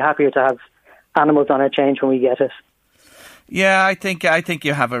think we'll be happier to have animals on our change when we get it. Yeah, I think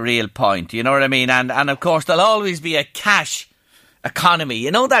you have a real point. You know what I mean? And of course, there'll always be a cash economy.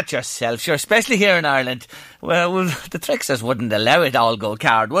 You know that yourself, sure, especially here in Ireland. Well, the tricksters wouldn't allow it all go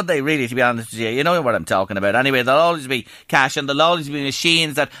card, would they, really, to be honest with you? You know what I'm talking about. Anyway, there'll always be cash, and there'll always be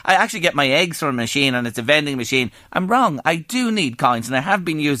machines that... I actually get my eggs from a machine, and it's a vending machine. I'm wrong. I do need coins, and I have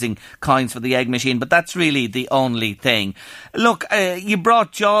been using coins for the egg machine, but that's really the only thing. Look, you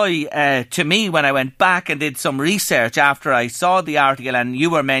brought joy to me when I went back and did some research after I saw the article, and you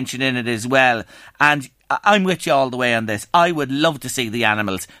were mentioning it as well, and I'm with you all the way on this. I would love to see the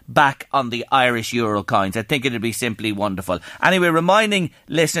animals back on the Irish euro coins. I think it would be simply wonderful. Anyway, reminding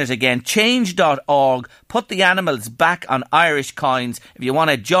listeners again, change.org, put the animals back on Irish coins. If you want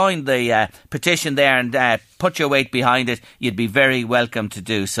to join the petition there and put your weight behind it, you'd be very welcome to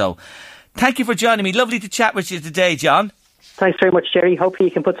do so. Thank you for joining me. Lovely to chat with you today, John. Thanks very much, Jerry. Hopefully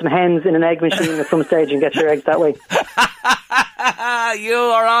you can put some hens in an egg machine at some stage and get your eggs that way. You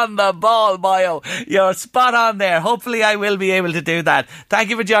are on the ball, boyo. You're spot on there. Hopefully I will be able to do that. Thank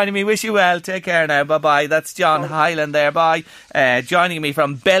you for joining me. Wish you well. Take care now. Bye-bye. That's John Hyland there. Bye. Joining me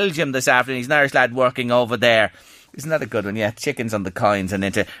from Belgium this afternoon. He's an Irish lad working over there. Isn't that a good one? Yeah, chickens on the coins and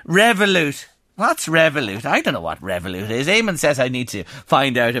into Revolut. What's Revolut? I don't know what Revolut is. Eamon says I need to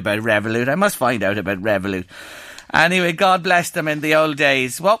find out about Revolut. I must find out about Revolut. Anyway, God bless them in the old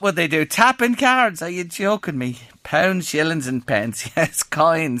days. What would they do? Tapping cards? Are you joking me? Pounds, shillings and pence. Yes,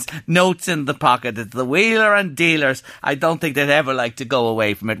 coins. Notes in the pocket. It's the wheeler and dealers. I don't think they'd ever like to go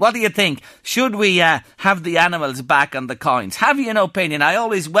away from it. What do you think? Should we have the animals back on the coins? Have you an opinion? I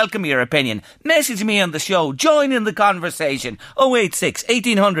always welcome your opinion. Message me on the show. Join in the conversation. 086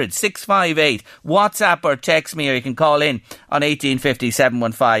 1800 658. WhatsApp or text me, or you can call in on 1850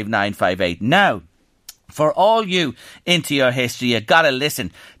 715 958. Now, for all you into your history, you got to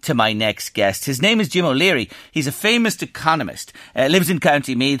listen to my next guest. His name is Jim O'Leary. He's a famous economist, lives in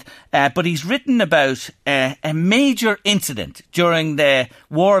County Meath, but he's written about a major incident during the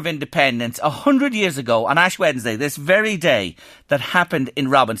War of Independence 100 years ago on Ash Wednesday, this very day, that happened in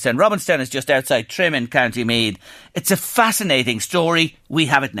Robinstown. Robinstown is just outside Trim in County Meath. It's a fascinating story. We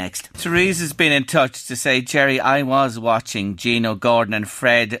have it next. Therese has been in touch to say, Jerry, I was watching Gino Gordon and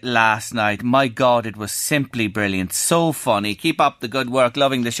Fred last night. My God, it was simply brilliant. So funny. Keep up the good work.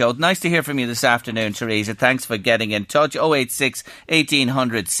 Loving the show. Nice to hear from you this afternoon, Teresa. Thanks for getting in touch. 086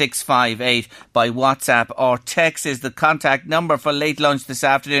 1800 658 by WhatsApp or text is the contact number for Late Lunch this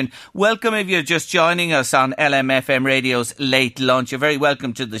afternoon. Welcome if you're just joining us on LMFM Radio's Late Lunch. You're very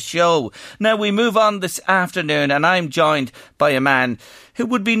welcome to the show. Now we move on this afternoon, and I'm joined by a man who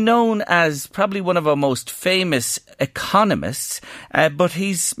would be known as probably one of our most famous economists, but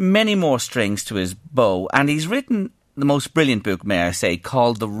he's many more strings to his bow, and he's written the most brilliant book, may I say,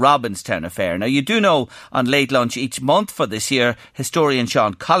 called The Robinstown Affair. Now, you do know on Late Lunch each month for this year, historian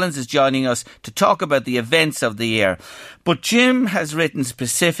Sean Collins is joining us to talk about the events of the year. But Jim has written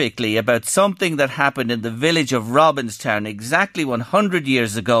specifically about something that happened in the village of Robinstown exactly 100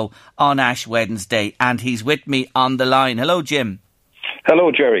 years ago on Ash Wednesday, and he's with me on the line. Hello, Jim.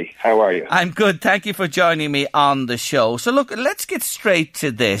 Hello, Jerry. How are you? I'm good. Thank you for joining me on the show. So look, let's get straight to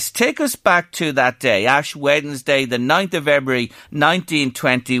this. Take us back to that day, Ash Wednesday, the 9th of February,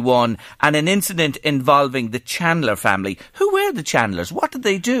 1921, and an incident involving the Chandler family. Who were the Chandlers? What did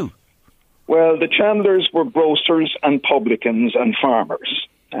they do? Well, the Chandlers were grocers and publicans and farmers,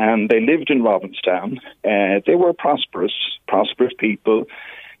 and they lived in Robinstown. They were prosperous people.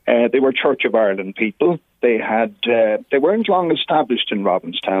 They were Church of Ireland people. They weren't long established in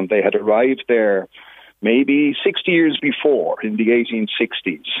Robinstown. They had arrived there maybe 60 years before, in the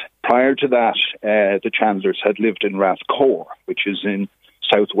 1860s. Prior to that, the Chandlers had lived in Rathcore, which is in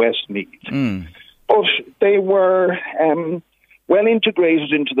southwest Meath. But they were well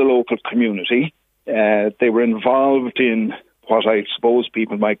integrated into the local community. They were involved in what I suppose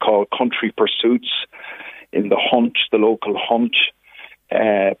people might call country pursuits, in the hunt, the local hunt,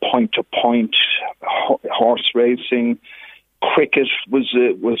 point-to-point horse racing. Cricket was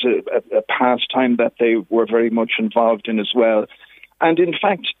a pastime that they were very much involved in as well. And in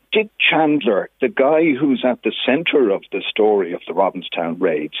fact, Dick Chandler, the guy who's at the centre of the story of the Robinstown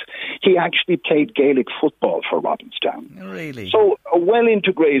raids, he actually played Gaelic football for Robinstown. Really? So a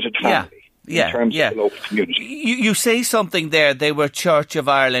well-integrated family. Yeah. In terms of the local community. You say something there, they were Church of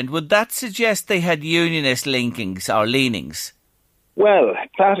Ireland. Would that suggest they had unionist linkings or leanings? Well,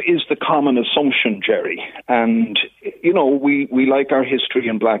 that is the common assumption, Jerry. And, you know, we like our history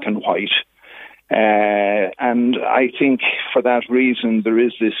in black and white. And I think for that reason, there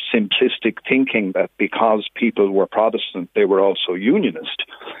is this simplistic thinking that because people were Protestant, they were also Unionist.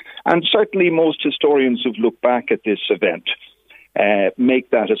 And certainly most historians who've looked back at this event make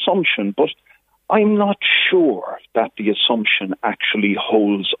that assumption. But I'm not sure that the assumption actually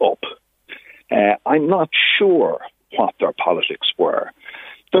holds up. I'm not sure what their politics were.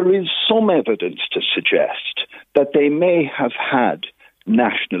 There is some evidence to suggest that they may have had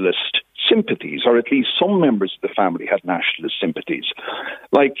nationalist sympathies, or at least some members of the family had nationalist sympathies.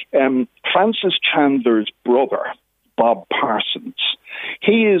 Like Francis Chandler's brother, Bob Parsons,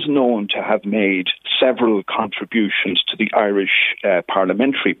 he is known to have made several contributions to the Irish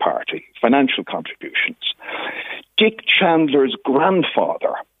Parliamentary Party, financial contributions. Dick Chandler's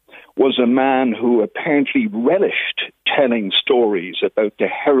grandfather was a man who apparently relished telling stories about the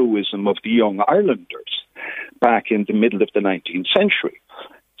heroism of the Young Irelanders back in the middle of the 19th century.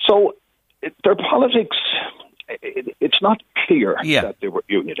 So their politics, it's not clear that they were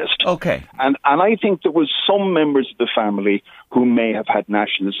Unionist. Okay. And I think there was some members of the family who may have had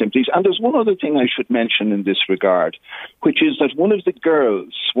nationalist sympathies. And there's one other thing I should mention in this regard, which is that one of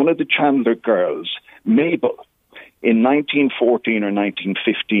the Chandler girls, Mabel, in 1914 or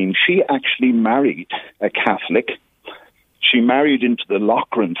 1915, she actually married a Catholic. She married into the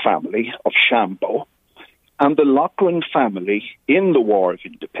Loughran family of Shambo. And the Loughran family, in the War of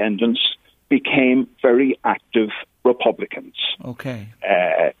Independence, became very active Republicans. Okay.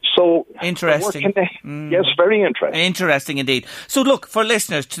 So interesting. Yes, very interesting. Interesting indeed. So look, for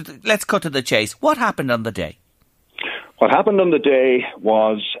listeners, let's cut to the chase. What happened on the day? What happened on the day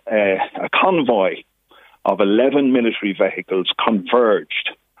was a convoy of 11 military vehicles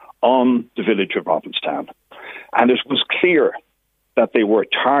converged on the village of Robinstown. And it was clear that they were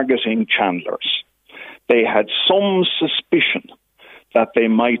targeting Chandlers. They had some suspicion that they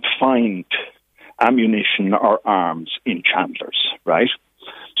might find ammunition or arms in Chandlers, right?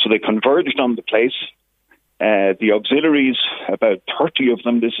 So they converged on the place. The auxiliaries, about 30 of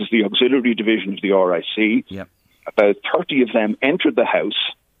them, this is the auxiliary division of the RIC, about 30 of them entered the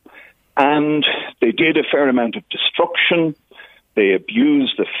house, and they did a fair amount of destruction. They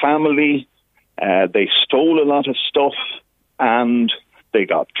abused the family. They stole a lot of stuff, and they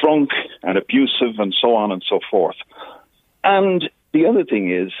got drunk and abusive and so on and so forth. And the other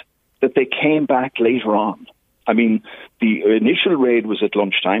thing is that they came back later on. I mean, the initial raid was at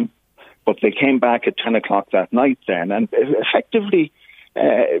lunchtime, but they came back at 10 o'clock that night then and effectively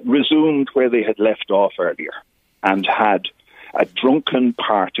resumed where they had left off earlier and had a drunken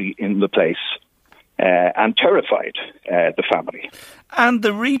party in the place and terrified the family. And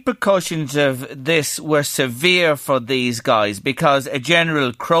the repercussions of this were severe for these guys because a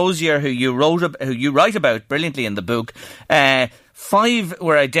General Crozier, who you write about brilliantly in the book, 5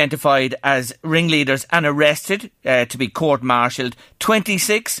 were identified as ringleaders and arrested to be court-martialed.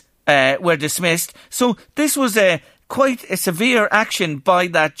 26 were dismissed. So this was quite a severe action by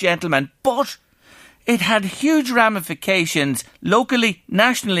that gentleman, but it had huge ramifications locally,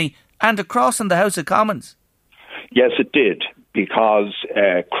 nationally, and across in the House of Commons. Yes, it did, because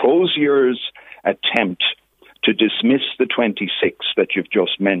Crozier's attempt to dismiss the 26 that you've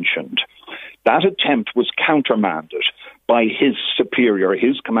just mentioned, that attempt was countermanded by his superior,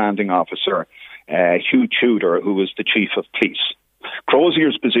 his commanding officer, Hugh Tudor, who was the chief of police.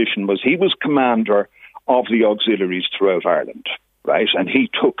 Crozier's position was he was commander of the auxiliaries throughout Ireland, right? And he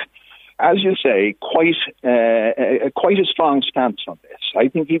took, as you say, quite a strong stance on this. I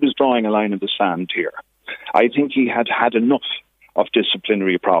think he was drawing a line in the sand here. I think he had had enough of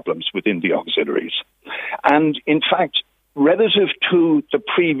disciplinary problems within the auxiliaries. And in fact, relative to the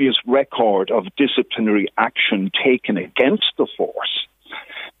previous record of disciplinary action taken against the force,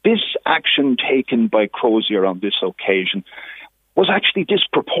 this action taken by Crozier on this occasion was actually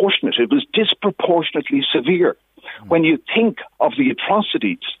disproportionate. It was disproportionately severe. When you think of the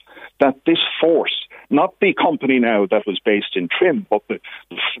atrocities that this force, not the company now that was based in Trim, but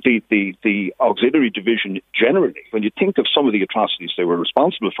the auxiliary division generally, when you think of some of the atrocities they were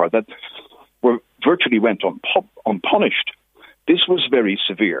responsible for that were virtually went unpunished, this was very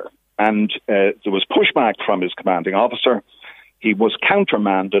severe. And there was pushback from his commanding officer. He was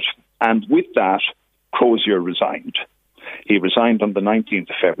countermanded, and with that, Crozier resigned. He resigned on the 19th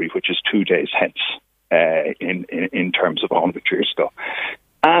of February, which is 2 days hence, in terms of 100 years ago.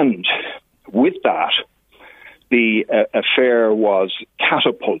 And with that, the affair was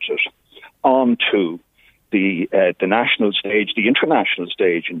catapulted onto the national stage, the international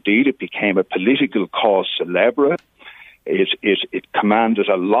stage. Indeed, it became a political cause célèbre. It commanded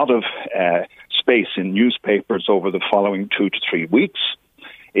a lot of space in newspapers over the following 2 to 3 weeks.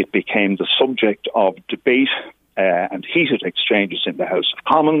 It became the subject of debate and heated exchanges in the House of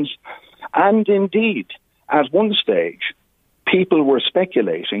Commons. And indeed, at one stage, people were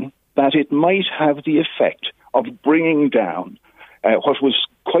speculating that it might have the effect of bringing down what was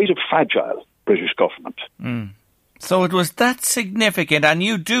quite a fragile British government. So it was that significant, and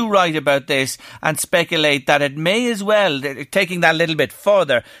you do write about this and speculate that it may as well, taking that a little bit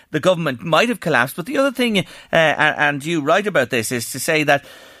further, the government might have collapsed. But the other thing, and you write about this, is to say that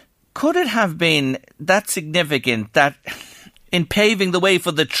could it have been that significant that in paving the way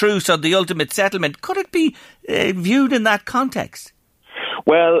for the truce or the ultimate settlement, could it be viewed in that context?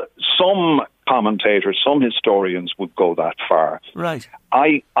 Well, some commentators, some historians would go that far. Right.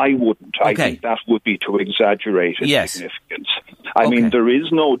 I wouldn't. Okay. I think that would be to exaggerate its significance. I Okay. mean, there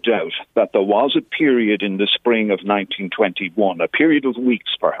is no doubt that there was a period in the spring of 1921, a period of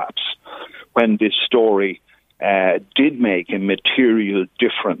weeks perhaps, when this story did make a material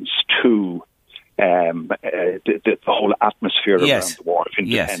difference to the whole atmosphere around the War of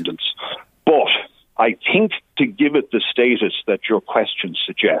Independence. But I think to give it the status that your question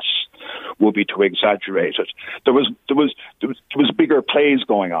suggests would be to exaggerate it. There was bigger plays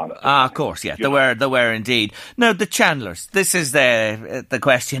going on. Of course, yeah, there were indeed. Now, the Chandlers. This is the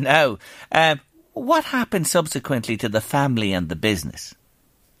question now. What happened subsequently to the family and the business?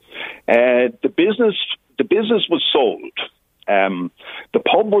 The business was sold. The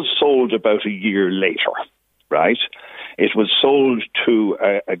pub was sold about a year later, right? It was sold to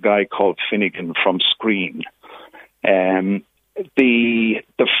a guy called Finnegan from Screen. The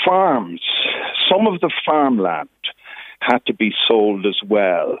farms, some of the farmland had to be sold as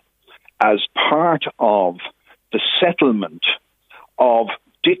well as part of the settlement of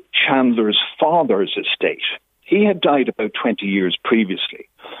Dick Chandler's father's estate. He had died about 20 years previously,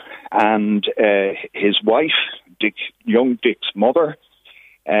 and his wife, young Dick's mother,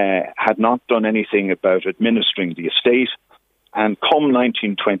 had not done anything about administering the estate. And come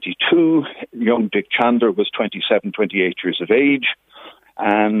 1922, young Dick Chandler was 27, 28 years of age,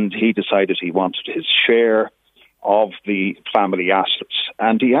 and he decided he wanted his share of the family assets.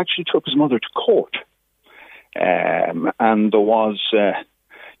 And he actually took his mother to court. And there was,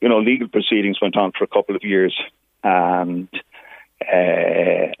 legal proceedings went on for a couple of years, and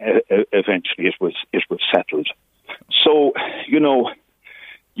eventually it was settled. So, you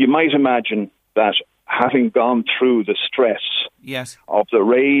might imagine that having gone through the stress of the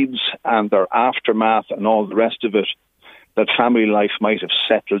raids and their aftermath and all the rest of it, that family life might have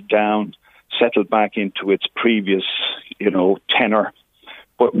settled back into its previous, tenor.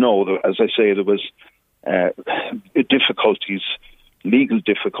 But no, as I say, there was legal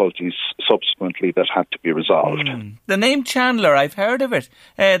difficulties subsequently that had to be resolved. The name Chandler, I've heard of it.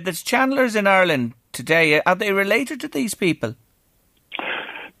 There's Chandlers in Ireland today. Are they related to these people?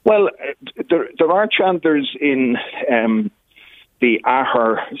 Well, there are Chandlers in the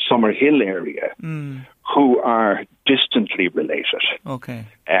Ahar Summerhill area who are distantly related. Okay.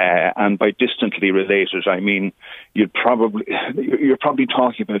 And by distantly related, I mean you're probably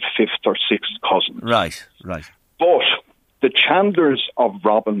talking about fifth or sixth cousins. Right. But the Chandlers of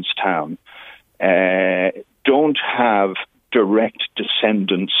Robinstown don't have direct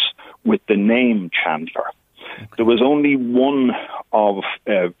descendants with the name Chandler. Okay. There was only one of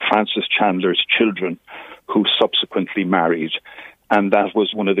Francis Chandler's children who subsequently married, and that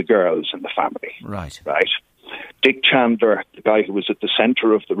was one of the girls in the family. Right. Dick Chandler, the guy who was at the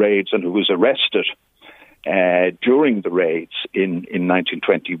centre of the raids and who was arrested during the raids in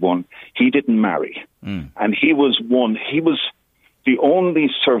 1921, he didn't marry. And he was the only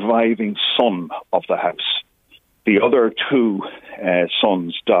surviving son of the house. The other two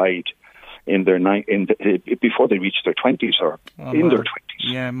sons died before they reached their 20s or in their 20s.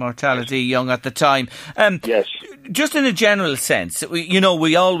 Yeah, mortality young at the time. Yes. Just in a general sense,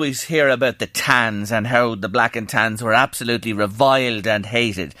 we always hear about the tans and how the black and tans were absolutely reviled and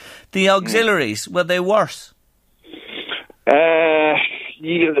hated. The auxiliaries, were they worse?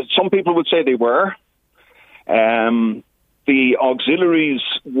 Some people would say they were. The auxiliaries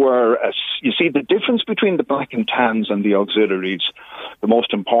were, you see, the difference between the black and tans and the auxiliaries, the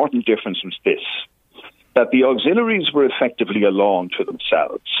most important difference was this, that the auxiliaries were effectively a law unto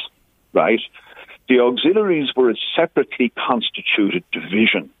themselves, right? The auxiliaries were a separately constituted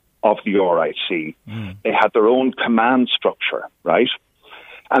division of the RIC. They had their own command structure, right?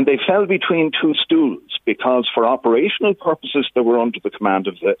 And they fell between two stools because for operational purposes they were under the command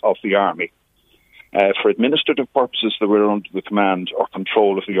of the army. For administrative purposes, they were under the command or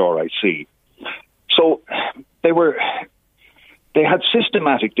control of the RIC. So they were they had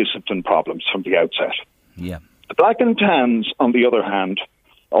systematic discipline problems from the outset. Yeah. The Black and Tans, on the other hand,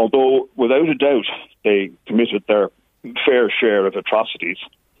 although without a doubt they committed their fair share of atrocities,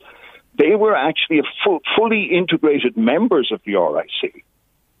 they were actually fully integrated members of the RIC,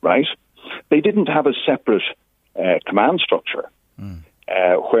 right? They didn't have a separate command structure,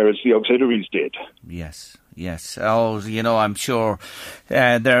 whereas the auxiliaries did. Yes. Oh, I'm sure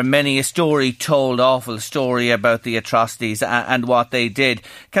there are many a story told, awful story about the atrocities and what they did.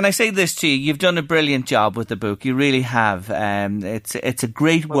 Can I say this to you? You've done a brilliant job with the book. You really have. It's a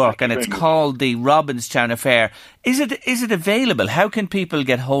great work, and it's called The Robinstown Affair. Is it available? How can people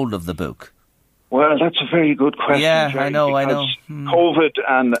get hold of the book? Well, that's a very good question. Yeah, Jerry, I know. COVID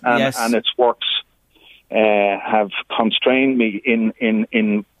and its works have constrained me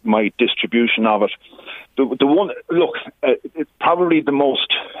in my distribution of it. The one, look, probably the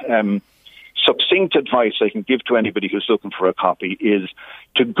most succinct advice I can give to anybody who's looking for a copy is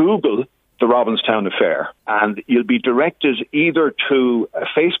to Google The Robinstown Affair, and you'll be directed either to a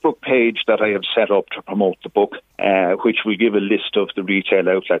Facebook page that I have set up to promote the book, which will give a list of the retail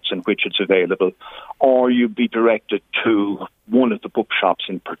outlets in which it's available, or you'll be directed to one of the bookshops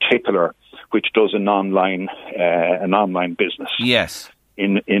in particular, which does an online business. Yes.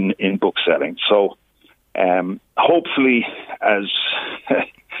 In book selling. So hopefully, as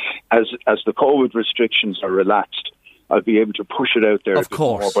the COVID restrictions are relaxed, I'll be able to push it out there. Of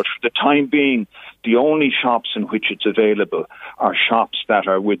course. More. But for the time being, the only shops in which it's available are shops that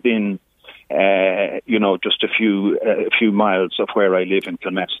are within, just a few miles of where I live in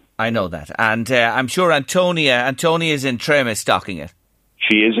Kilmessan. I know that, and I'm sure Antonia is in Trim is stocking it.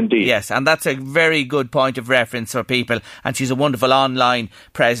 She is indeed. Yes, and that's a very good point of reference for people, and she's a wonderful online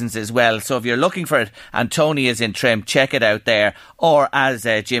presence as well. So if you're looking for it, Antonia's in Trim, check it out there. Or as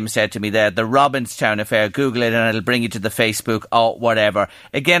Jim said to me there, The Robinstown Affair, Google it and it'll bring you to the Facebook or whatever.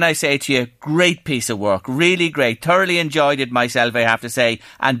 Again, I say to you, great piece of work, really great. Thoroughly enjoyed it myself, I have to say,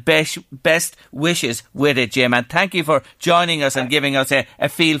 and best wishes with it, Jim. And thank you for joining us and giving us a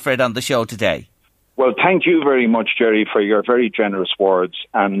feel for it on the show today. Well, thank you very much, Jerry, for your very generous words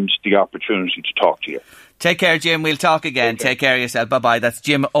and the opportunity to talk to you. Take care, Jim. We'll talk again. Take care of yourself. Bye-bye. That's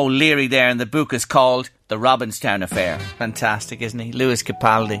Jim O'Leary there, and the book is called The Robinstown Affair. Fantastic, isn't he? Lewis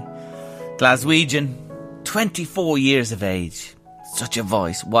Capaldi, Glaswegian, 24 years of age. Such a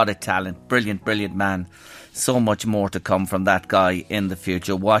voice. What a talent. Brilliant, brilliant man. So much more to come from that guy in the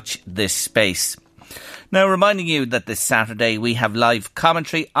future. Watch this space. Now, reminding you that this Saturday we have live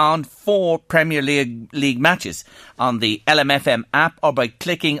commentary on 4 Premier League matches on the LMFM app or by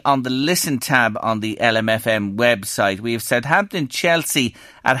clicking on the Listen tab on the LMFM website. We have Southampton-Chelsea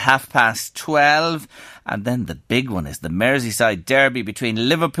at 12:30, and then the big one is the Merseyside derby between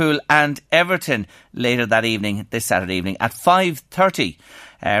Liverpool and Everton later that evening, this Saturday evening at 5:30.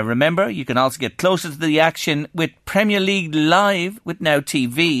 Remember, you can also get closer to the action with Premier League Live with Now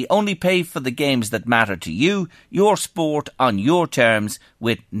TV. Only pay for the games that matter to you, your sport on your terms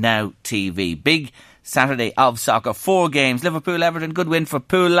with Now TV. Big Saturday of soccer, 4 games. Liverpool, Everton, good win for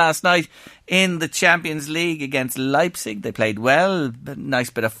Poole last night in the Champions League against Leipzig. They played well,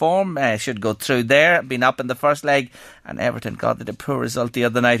 nice bit of form, should go through there. Been up in the first leg, and Everton got the poor result the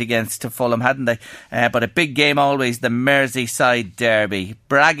other night against Fulham, hadn't they? But a big game always, the Merseyside derby.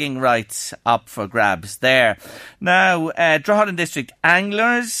 Bragging rights up for grabs there. Now, Drogheda District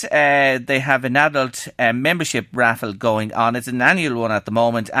Anglers, they have an adult membership raffle going on. It's an annual one at the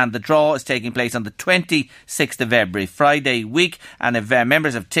moment, and the draw is taking place on the 26th of February, Friday week. And if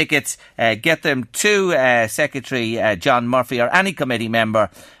members have tickets, get them to Secretary John Murphy or any committee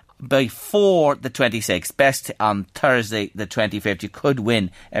member before the 26th. Best on Thursday the 25th. You could win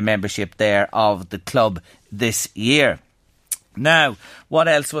a membership there of the club this year. Now, what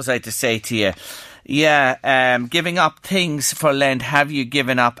else was I to say to you? Yeah, giving up things for Lent. Have you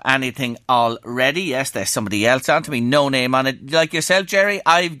given up anything already? Yes, there's somebody else on to me, no name on it. Like yourself, Jerry,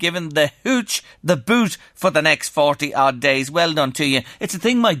 I've given the boot for the next 40 odd days. Well done to you. It's a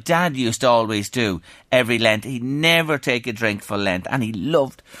thing my dad used to always do every Lent. He'd never take a drink for Lent, and he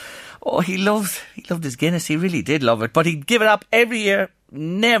loved his Guinness. He really did love it, but he'd give it up every year,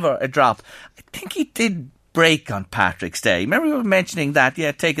 never a drop. I think he did break on Patrick's Day. Remember we were mentioning that?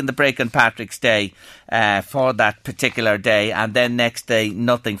 Yeah, taking the break on Patrick's Day for that particular day, and then next day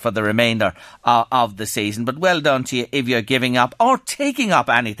nothing for the remainder of the season. But well done to you if you're giving up or taking up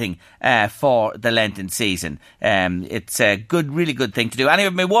anything for the Lenten season. It's a really good thing to do. Anyway,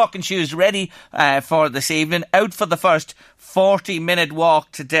 my walking shoes ready for this evening. Out for the first 40-minute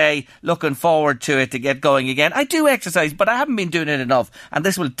walk today. Looking forward to it to get going again. I do exercise, but I haven't been doing it enough, and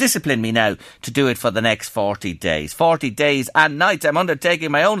this will discipline me now to do it for the next 40 40 days. 40 days and nights. I'm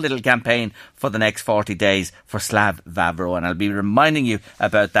undertaking my own little campaign for the next 40 days for Slav Vavro, and I'll be reminding you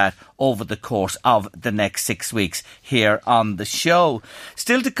about that over the course of the next 6 weeks here on the show.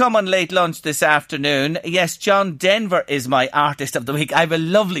 Still to come on Late Lunch this afternoon. Yes, John Denver is my artist of the week. I have a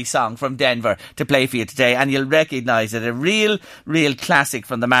lovely song from Denver to play for you today, and you'll recognise it. A real classic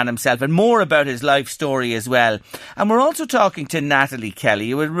from the man himself, and more about his life story as well. And we're also talking to Natalie Kelly.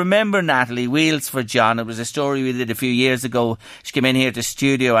 You will remember Natalie, Wheels for John. It was a story we did a few years ago. She came in here to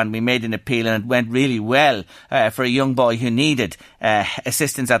studio and we made an appeal, and it went really well for a young boy who needed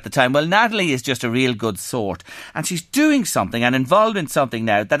assistance at the time. Well, Natalie is just a real good sort, and she's doing something and involved in something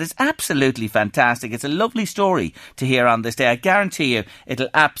now that is absolutely fantastic. It's a lovely story to hear on this day. I guarantee you it'll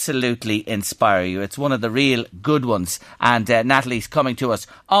absolutely inspire you. It's one of the real good ones, and Natalie's coming to us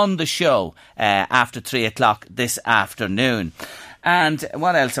on the show after 3 o'clock this afternoon. And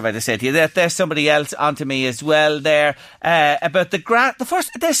what else have I to say to you? There's somebody else onto me as well there about the grass.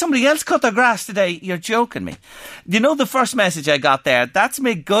 There's somebody else cut their grass today. You're joking me. You know the first message I got there? That's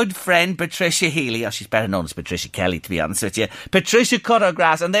my good friend Patricia Healy. Oh, she's better known as Patricia Kelly, to be honest with you. Patricia cut her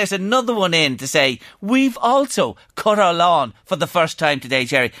grass, and there's another one in to say, we've also cut our lawn for the first time today,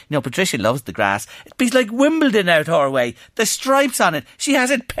 Jerry. You know, Patricia loves the grass. It be like Wimbledon out her way. The stripes on it. She has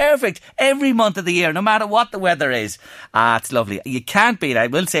it perfect every month of the year, no matter what the weather is. It's lovely. You can't beat it. I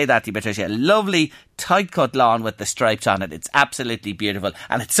will say that to you, Patricia. Lovely, tight-cut lawn with the stripes on it. It's absolutely beautiful,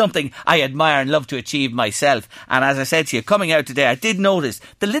 and it's something I admire and love to achieve myself. And as I said to you, coming out today, I did notice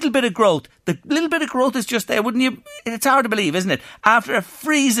the little bit of growth. The little bit of growth is just there, wouldn't you? It's hard to believe, isn't it? After a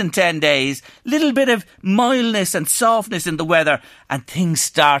freezing 10 days, little bit of mildness and softness in the weather, and things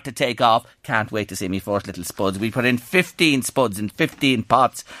start to take off. Can't wait to see me first little spuds. We put in 15 spuds in 15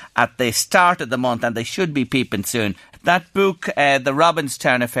 pots at the start of the month, and they should be peeping soon. That book, The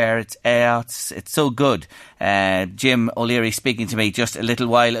Robinstown Affair, it's so good. Jim O'Leary speaking to me just a little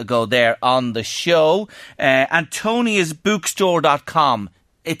while ago there on the show. Antonia'sBookstore.com.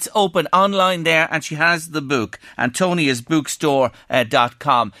 It's open online there, and she has the book,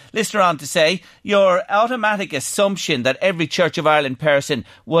 Antonia'sBookstore.com. Listener on to say, your automatic assumption that every Church of Ireland person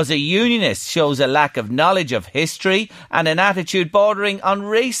was a unionist shows a lack of knowledge of history and an attitude bordering on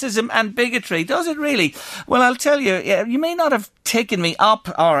racism and bigotry. Does it really? Well, I'll tell you, you may not have taken me up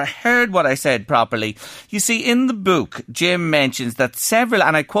or heard what I said properly. You see, in the book, Jim mentions that several,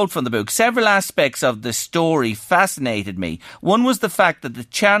 and I quote from the book, several aspects of the story fascinated me. One was the fact that the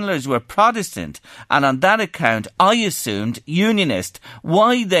Chandlers were Protestant, and on that account I assumed unionist.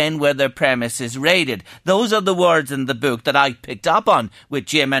 Why then were their premises raided? Those are the words in the book that I picked up on with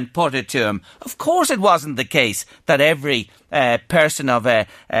Jim and put it to him. Of course it wasn't the case that every person of a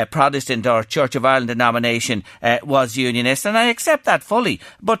Protestant or Church of Ireland denomination was unionist, and I accept that fully,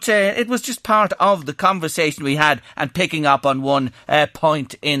 but it was just part of the conversation we had and picking up on one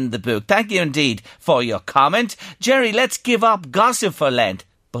point in the book. Thank you indeed for your comment. Jerry, let's give up gossip for Lent,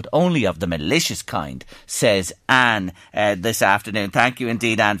 but only of the malicious kind, says Anne this afternoon. Thank you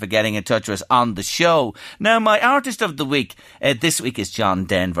indeed, Anne, for getting in touch with us on the show. Now, my artist of the week this week is John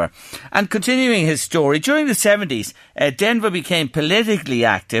Denver. And continuing his story, during the 70s, Denver became politically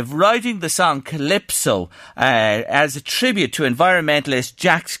active, writing the song Calypso as a tribute to environmentalist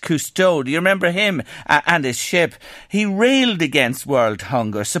Jacques Cousteau. Do you remember him and his ship? He railed against world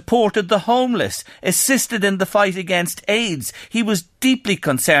hunger, supported the homeless, assisted in the fight against AIDS. He was deeply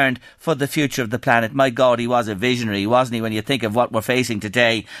concerned for the future of the planet. My God, he was a visionary, wasn't he, when you think of what we're facing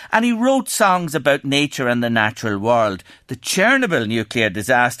today? And he wrote songs about nature and the natural world. The Chernobyl nuclear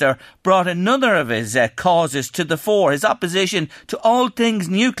disaster brought another of his causes to the fore, his opposition to all things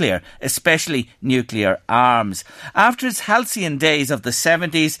nuclear, especially nuclear arms. After his halcyon days of the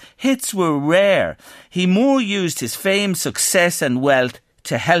 70s, hits were rare. He more used his fame, success and wealth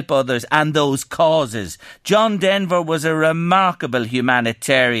to help others and those causes. John Denver was a remarkable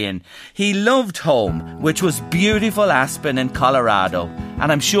humanitarian. He loved home, which was beautiful Aspen in Colorado,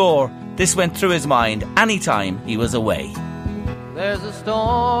 and I'm sure this went through his mind any time he was away. There's a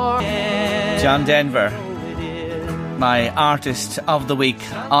storm. John Denver, my artist of the week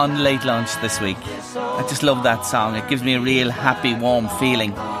on Late Lunch this week. I just love that song. It gives me a real happy, warm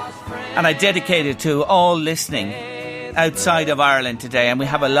feeling. And I dedicate it to all listening outside of Ireland today, and we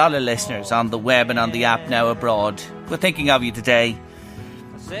have a lot of listeners on the web and on the app now abroad. We're thinking of you today.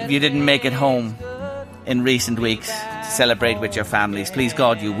 If you didn't make it home in recent weeks to celebrate with your families, please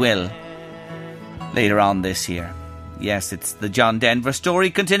God you will later on this year. Yes, it's the John Denver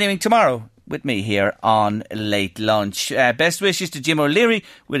story continuing tomorrow with me here on Late Lunch. Best wishes to Jim O'Leary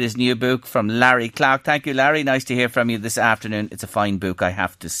with his new book from Larry Clark. Thank you, Larry. Nice to hear from you this afternoon. It's a fine book, I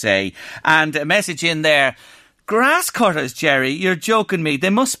have to say. And a message in there. Grass cutters, Jerry, you're joking me.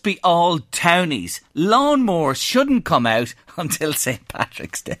 They must be all townies. Lawnmowers shouldn't come out until St.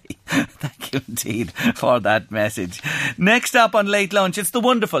 Patrick's Day. Thank you indeed for that message. Next up on Late Lunch, it's the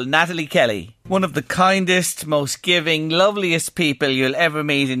wonderful Natalie Kelly. One of the kindest, most giving, loveliest people you'll ever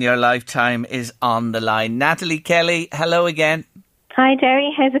meet in your lifetime is on the line. Natalie Kelly, hello again. Hi,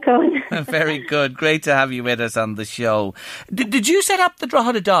 Jerry. How's it going? Very good. Great to have you with us on the show. Did you set up the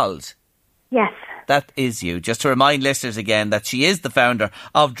Drogheda Dolls? Yes. That is you. Just to remind listeners again that she is the founder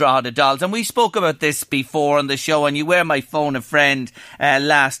of Drogheda Dolls. And we spoke about this before on the show, and you were my phone a friend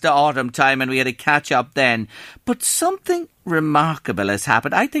last autumn time, and we had a catch up then. But something remarkable has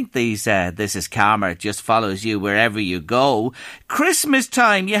happened. I think this is karma. It just follows you wherever you go. Christmas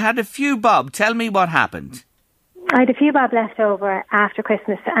time, you had a few bob. Tell me what happened. I had a few bob left over after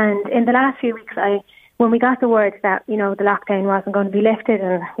Christmas, and in the last few weeks when we got the word that, the lockdown wasn't going to be lifted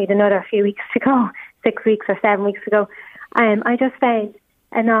and we had another few weeks to go, 6 weeks or 7 weeks to go, I just found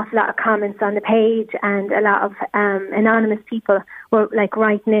an awful lot of comments on the page, and a lot of anonymous people were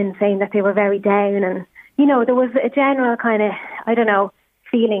writing in saying that they were very down, and, there was a general kind of,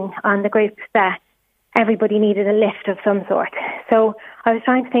 feeling on the group that everybody needed a lift of some sort. So I was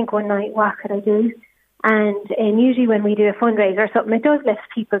trying to think one night, what could I do? And usually when we do a fundraiser or something, it does lift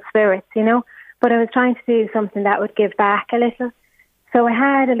people's spirits, But I was trying to do something that would give back a little. So I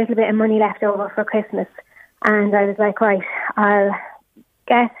had a little bit of money left over for Christmas, and I was like, right, I'll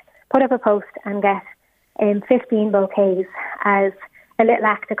put up a post and get 15 bouquets as a little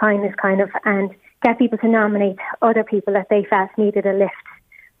act of kindness and get people to nominate other people that they felt needed a lift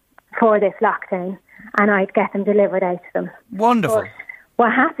for this lockdown, and I'd get them delivered out to them. Wonderful. But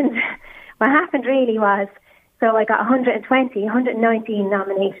what happened really was, so I got 119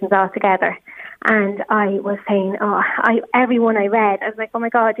 nominations altogether. And I was saying, everyone I read, I was like, oh my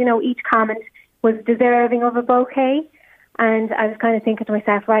God, each comment was deserving of a bouquet. And I was kind of thinking to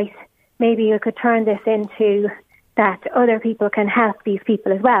myself, right, maybe you could turn this into that other people can help these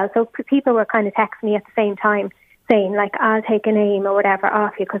people as well. So people were kind of texting me at the same time saying, I'll take a name or whatever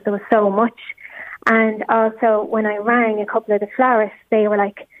off you, because there was so much. And also when I rang a couple of the florists, they were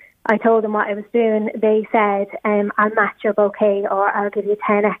like, I told them what I was doing. They said, I'll match your bouquet, or I'll give you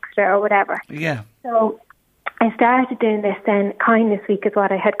 10 extra or whatever. Yeah. So I started doing this then. Kindness Week is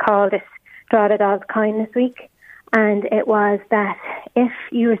what I had called it, Drogheda Dolls Kindness Week. And it was that if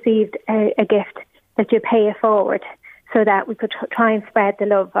you received a gift, that you pay it forward so that we could try and spread the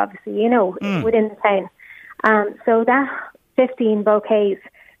love, obviously, within the town. So that 15 bouquets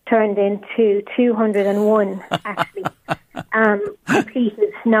turned into 201, actually.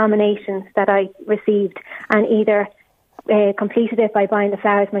 Completed nominations that I received, and either completed it by buying the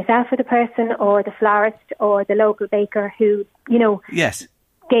flowers myself for the person, or the florist, or the local baker who, yes,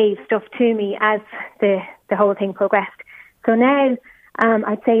 gave stuff to me as the whole thing progressed. So now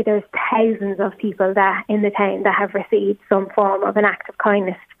I'd say there's thousands of people that in the town that have received some form of an act of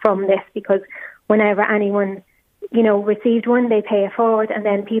kindness from this, because whenever anyone received one, they pay it forward, and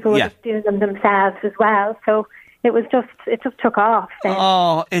then people were just doing them themselves as well. So it just took off then.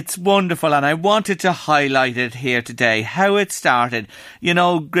 Oh, it's wonderful, and I wanted to highlight it here today, how it started.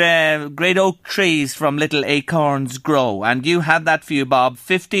 Great oak trees from little acorns grow, and you had that for you, Bob.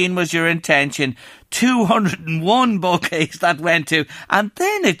 15 was your intention. 201 bouquets that went to, and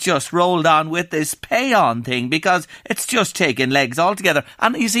then it just rolled on with this pay-on thing, because it's just taken legs altogether.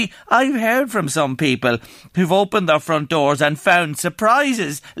 And you see, I've heard from some people who've opened their front doors and found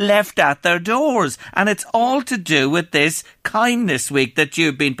surprises left at their doors, and it's all to do with this Kindness Week that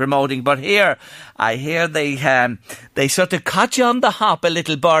you've been promoting. But here, I hear they sort of caught you on the hop a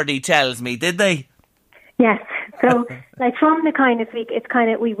little, Birdie tells me, did they? Yes. So, from the Kindness Week, it's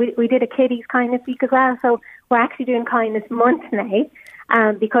kind of, we did a Kiddies Kindness Week as well. So we're actually doing Kindness Month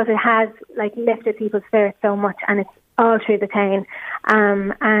now, because it has lifted people's spirits so much, and it's all through the town.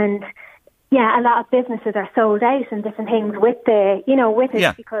 And yeah, a lot of businesses are sold out and different things with it,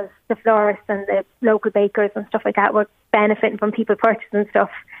 because the florists and the local bakers and stuff like that were benefiting from people purchasing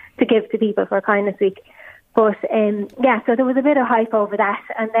stuff to give to people for Kindness Week. But so there was a bit of hype over that,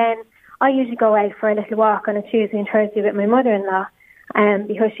 and then I usually go out for a little walk on a Tuesday and Thursday with my mother-in-law,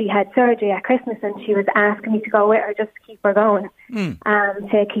 because she had surgery at Christmas, and she was asking me to go with her just to keep her going,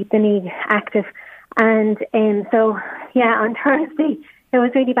 to keep the knee active. And so on Thursday it was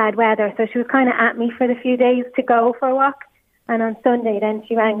really bad weather, so she was kind of at me for the few days to go for a walk. And on Sunday then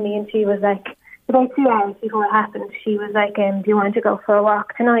she rang me and she was like, about 2 hours before it happened, she was like, do you want to go for a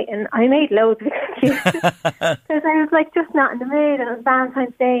walk tonight? And I made loads of excuses because I was like just not in the mood, and it was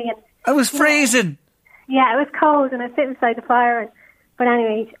Valentine's Day, and I was freezing. Yeah, it was cold, and I was sitting beside the fire. But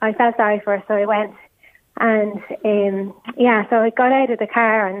anyway, I felt sorry for her, so I went. And so I got out of the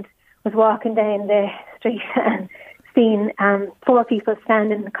car and was walking down the street and seen 4 people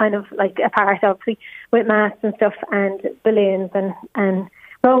standing kind of like apart, obviously, with masks and stuff and balloons and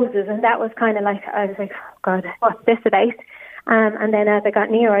roses. And that was kind of like, I was like, oh God, what's this about? And then as I got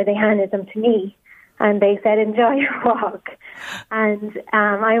nearer, they handed them to me. And they said, enjoy your walk. And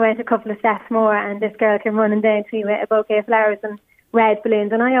I went a couple of steps more, and this girl came running down to me with a bouquet of flowers and red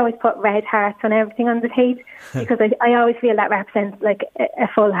balloons. And I always put red hearts on everything on the page because I always feel that represents like a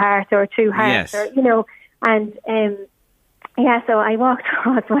full heart or 2 hearts, or, you know. And so I walked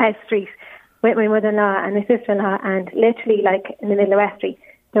across West Street with my mother-in-law and my sister-in-law, and literally like in the middle of West Street,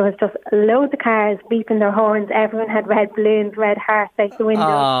 there was just loads of cars beeping their horns. Everyone had red balloons, red hearts out the window.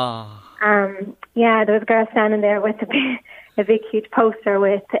 Oh. There was a girl standing there with a big huge poster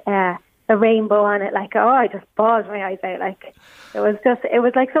with a rainbow on it. Like, I just bawled my eyes out. Like, it was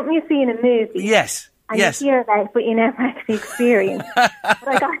like something you see in a movie. Yes. And you hear about it, but you never actually experience. But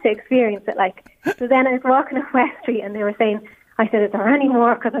I got to experience it. Like, so then I was walking up West Street, and they were saying, I said, is there any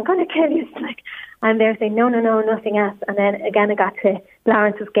more? Because I'm going to kill you. Like, and they were saying, no, nothing else. And then again, I got to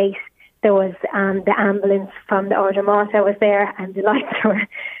Lawrence's Gate. There was the ambulance from the Order Malta was there, and the lights were,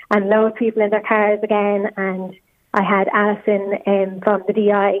 and loads of people in their cars again. And I had Alison from the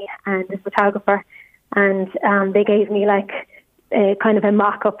DI and the photographer, and they gave me like kind of a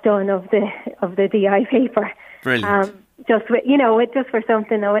mock-up done of the DI paper. Brilliant. Just for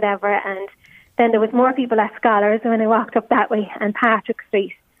something or whatever. And then there was more people at Scholars when I walked up that way, and Patrick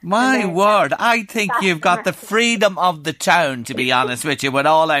Street. My word, I think you've got the freedom of the town, to be honest with you, with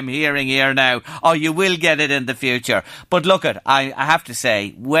all I'm hearing here now. Oh, you will get it in the future. But look, I have to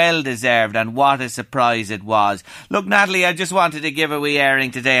say, well deserved, and what a surprise it was. Look, Natalie, I just wanted to give a wee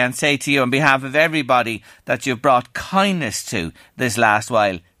airing today and say to you on behalf of everybody that you've brought kindness to this last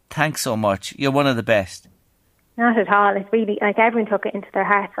while. Thanks so much. You're one of the best. Not at all. It's really like everyone took it into their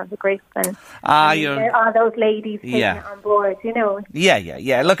hearts on the group, and all those ladies taking it on board, you know.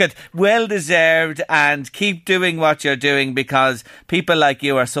 Yeah. Look, well deserved, and keep doing what you're doing, because people like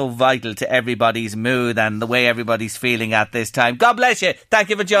you are so vital to everybody's mood and the way everybody's feeling at this time. God bless you. Thank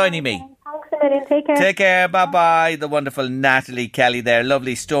you for joining me. Thanks a million. Take care. Take care. Bye-bye. The wonderful Natalie Kelly there.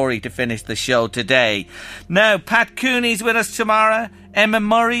 Lovely story to finish the show today. Now, Pat Cooney's with us tomorrow. Emma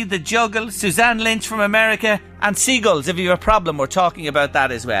Murray, The Juggle, Suzanne Lynch from America, and Seagulls. If you have a problem, we're talking about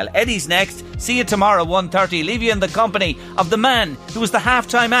that as well. Eddie's next. See you tomorrow, 1:30. Leave you in the company of the man who was the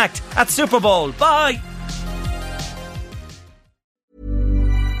halftime act at Super Bowl. Bye.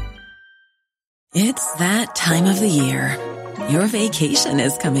 It's that time of the year. Your vacation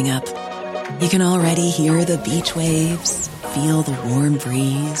is coming up. You can already hear the beach waves, feel the warm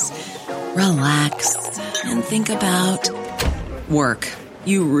breeze, relax, and think about work.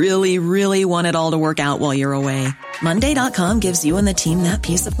 You really, really want it all to work out while you're away. Monday.com gives you and the team that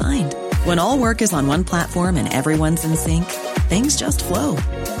peace of mind. When all work is on one platform and everyone's in sync, things just flow.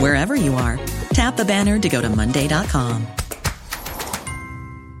 Wherever you are, tap the banner to go to Monday.com.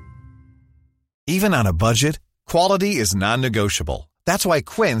 Even on a budget, quality is non-negotiable. That's why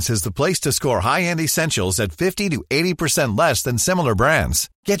Quince is the place to score high-end essentials at 50 to 80% less than similar brands.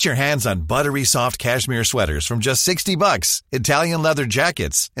 Get your hands on buttery soft cashmere sweaters from just $60, Italian leather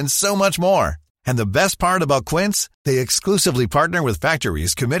jackets, and so much more. And the best part about Quince, they exclusively partner with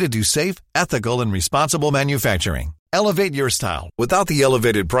factories committed to safe, ethical, and responsible manufacturing. Elevate your style without the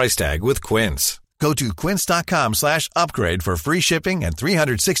elevated price tag with Quince. Go to quince.com/upgrade for free shipping and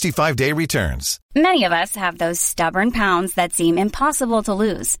 365-day returns. Many of us have those stubborn pounds that seem impossible to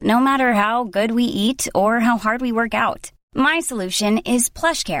lose, no matter how good we eat or how hard we work out. My solution is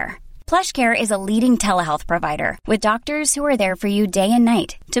PlushCare. PlushCare is a leading telehealth provider with doctors who are there for you day and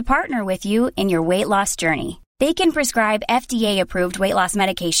night to partner with you in your weight loss journey. They can prescribe FDA-approved weight loss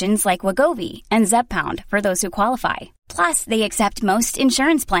medications like Wegovy and Zepbound for those who qualify. Plus, they accept most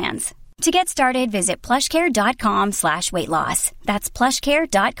insurance plans. To get started, visit plushcare.com/weightloss. That's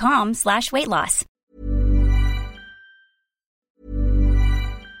plushcare.com/weightloss.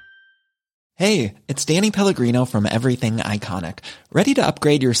 Hey, it's Danny Pellegrino from Everything Iconic. Ready to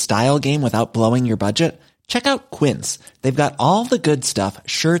upgrade your style game without blowing your budget? Check out Quince. They've got all the good stuff,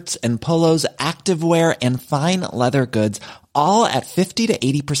 shirts and polos, activewear, and fine leather goods, all at 50 to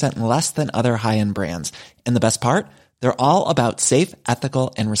 80% less than other high-end brands. And the best part? They're all about safe,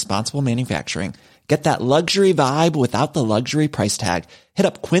 ethical, and responsible manufacturing. Get that luxury vibe without the luxury price tag. Hit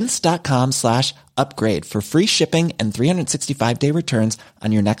up quince.com/upgrade for free shipping and 365-day returns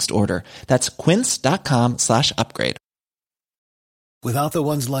on your next order. That's quince.com/upgrade. Without the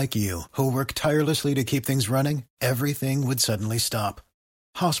ones like you, who work tirelessly to keep things running, everything would suddenly stop.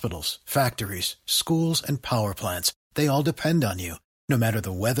 Hospitals, factories, schools, and power plants, they all depend on you. No matter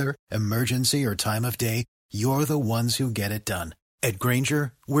the weather, emergency, or time of day, you're the ones who get it done. At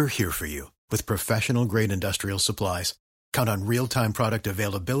Grainger, we're here for you with professional-grade industrial supplies. Count on real-time product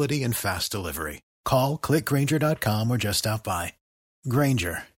availability and fast delivery. Call, click Grainger.com, or just stop by.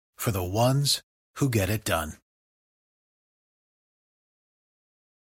 Grainger, for the ones who get it done.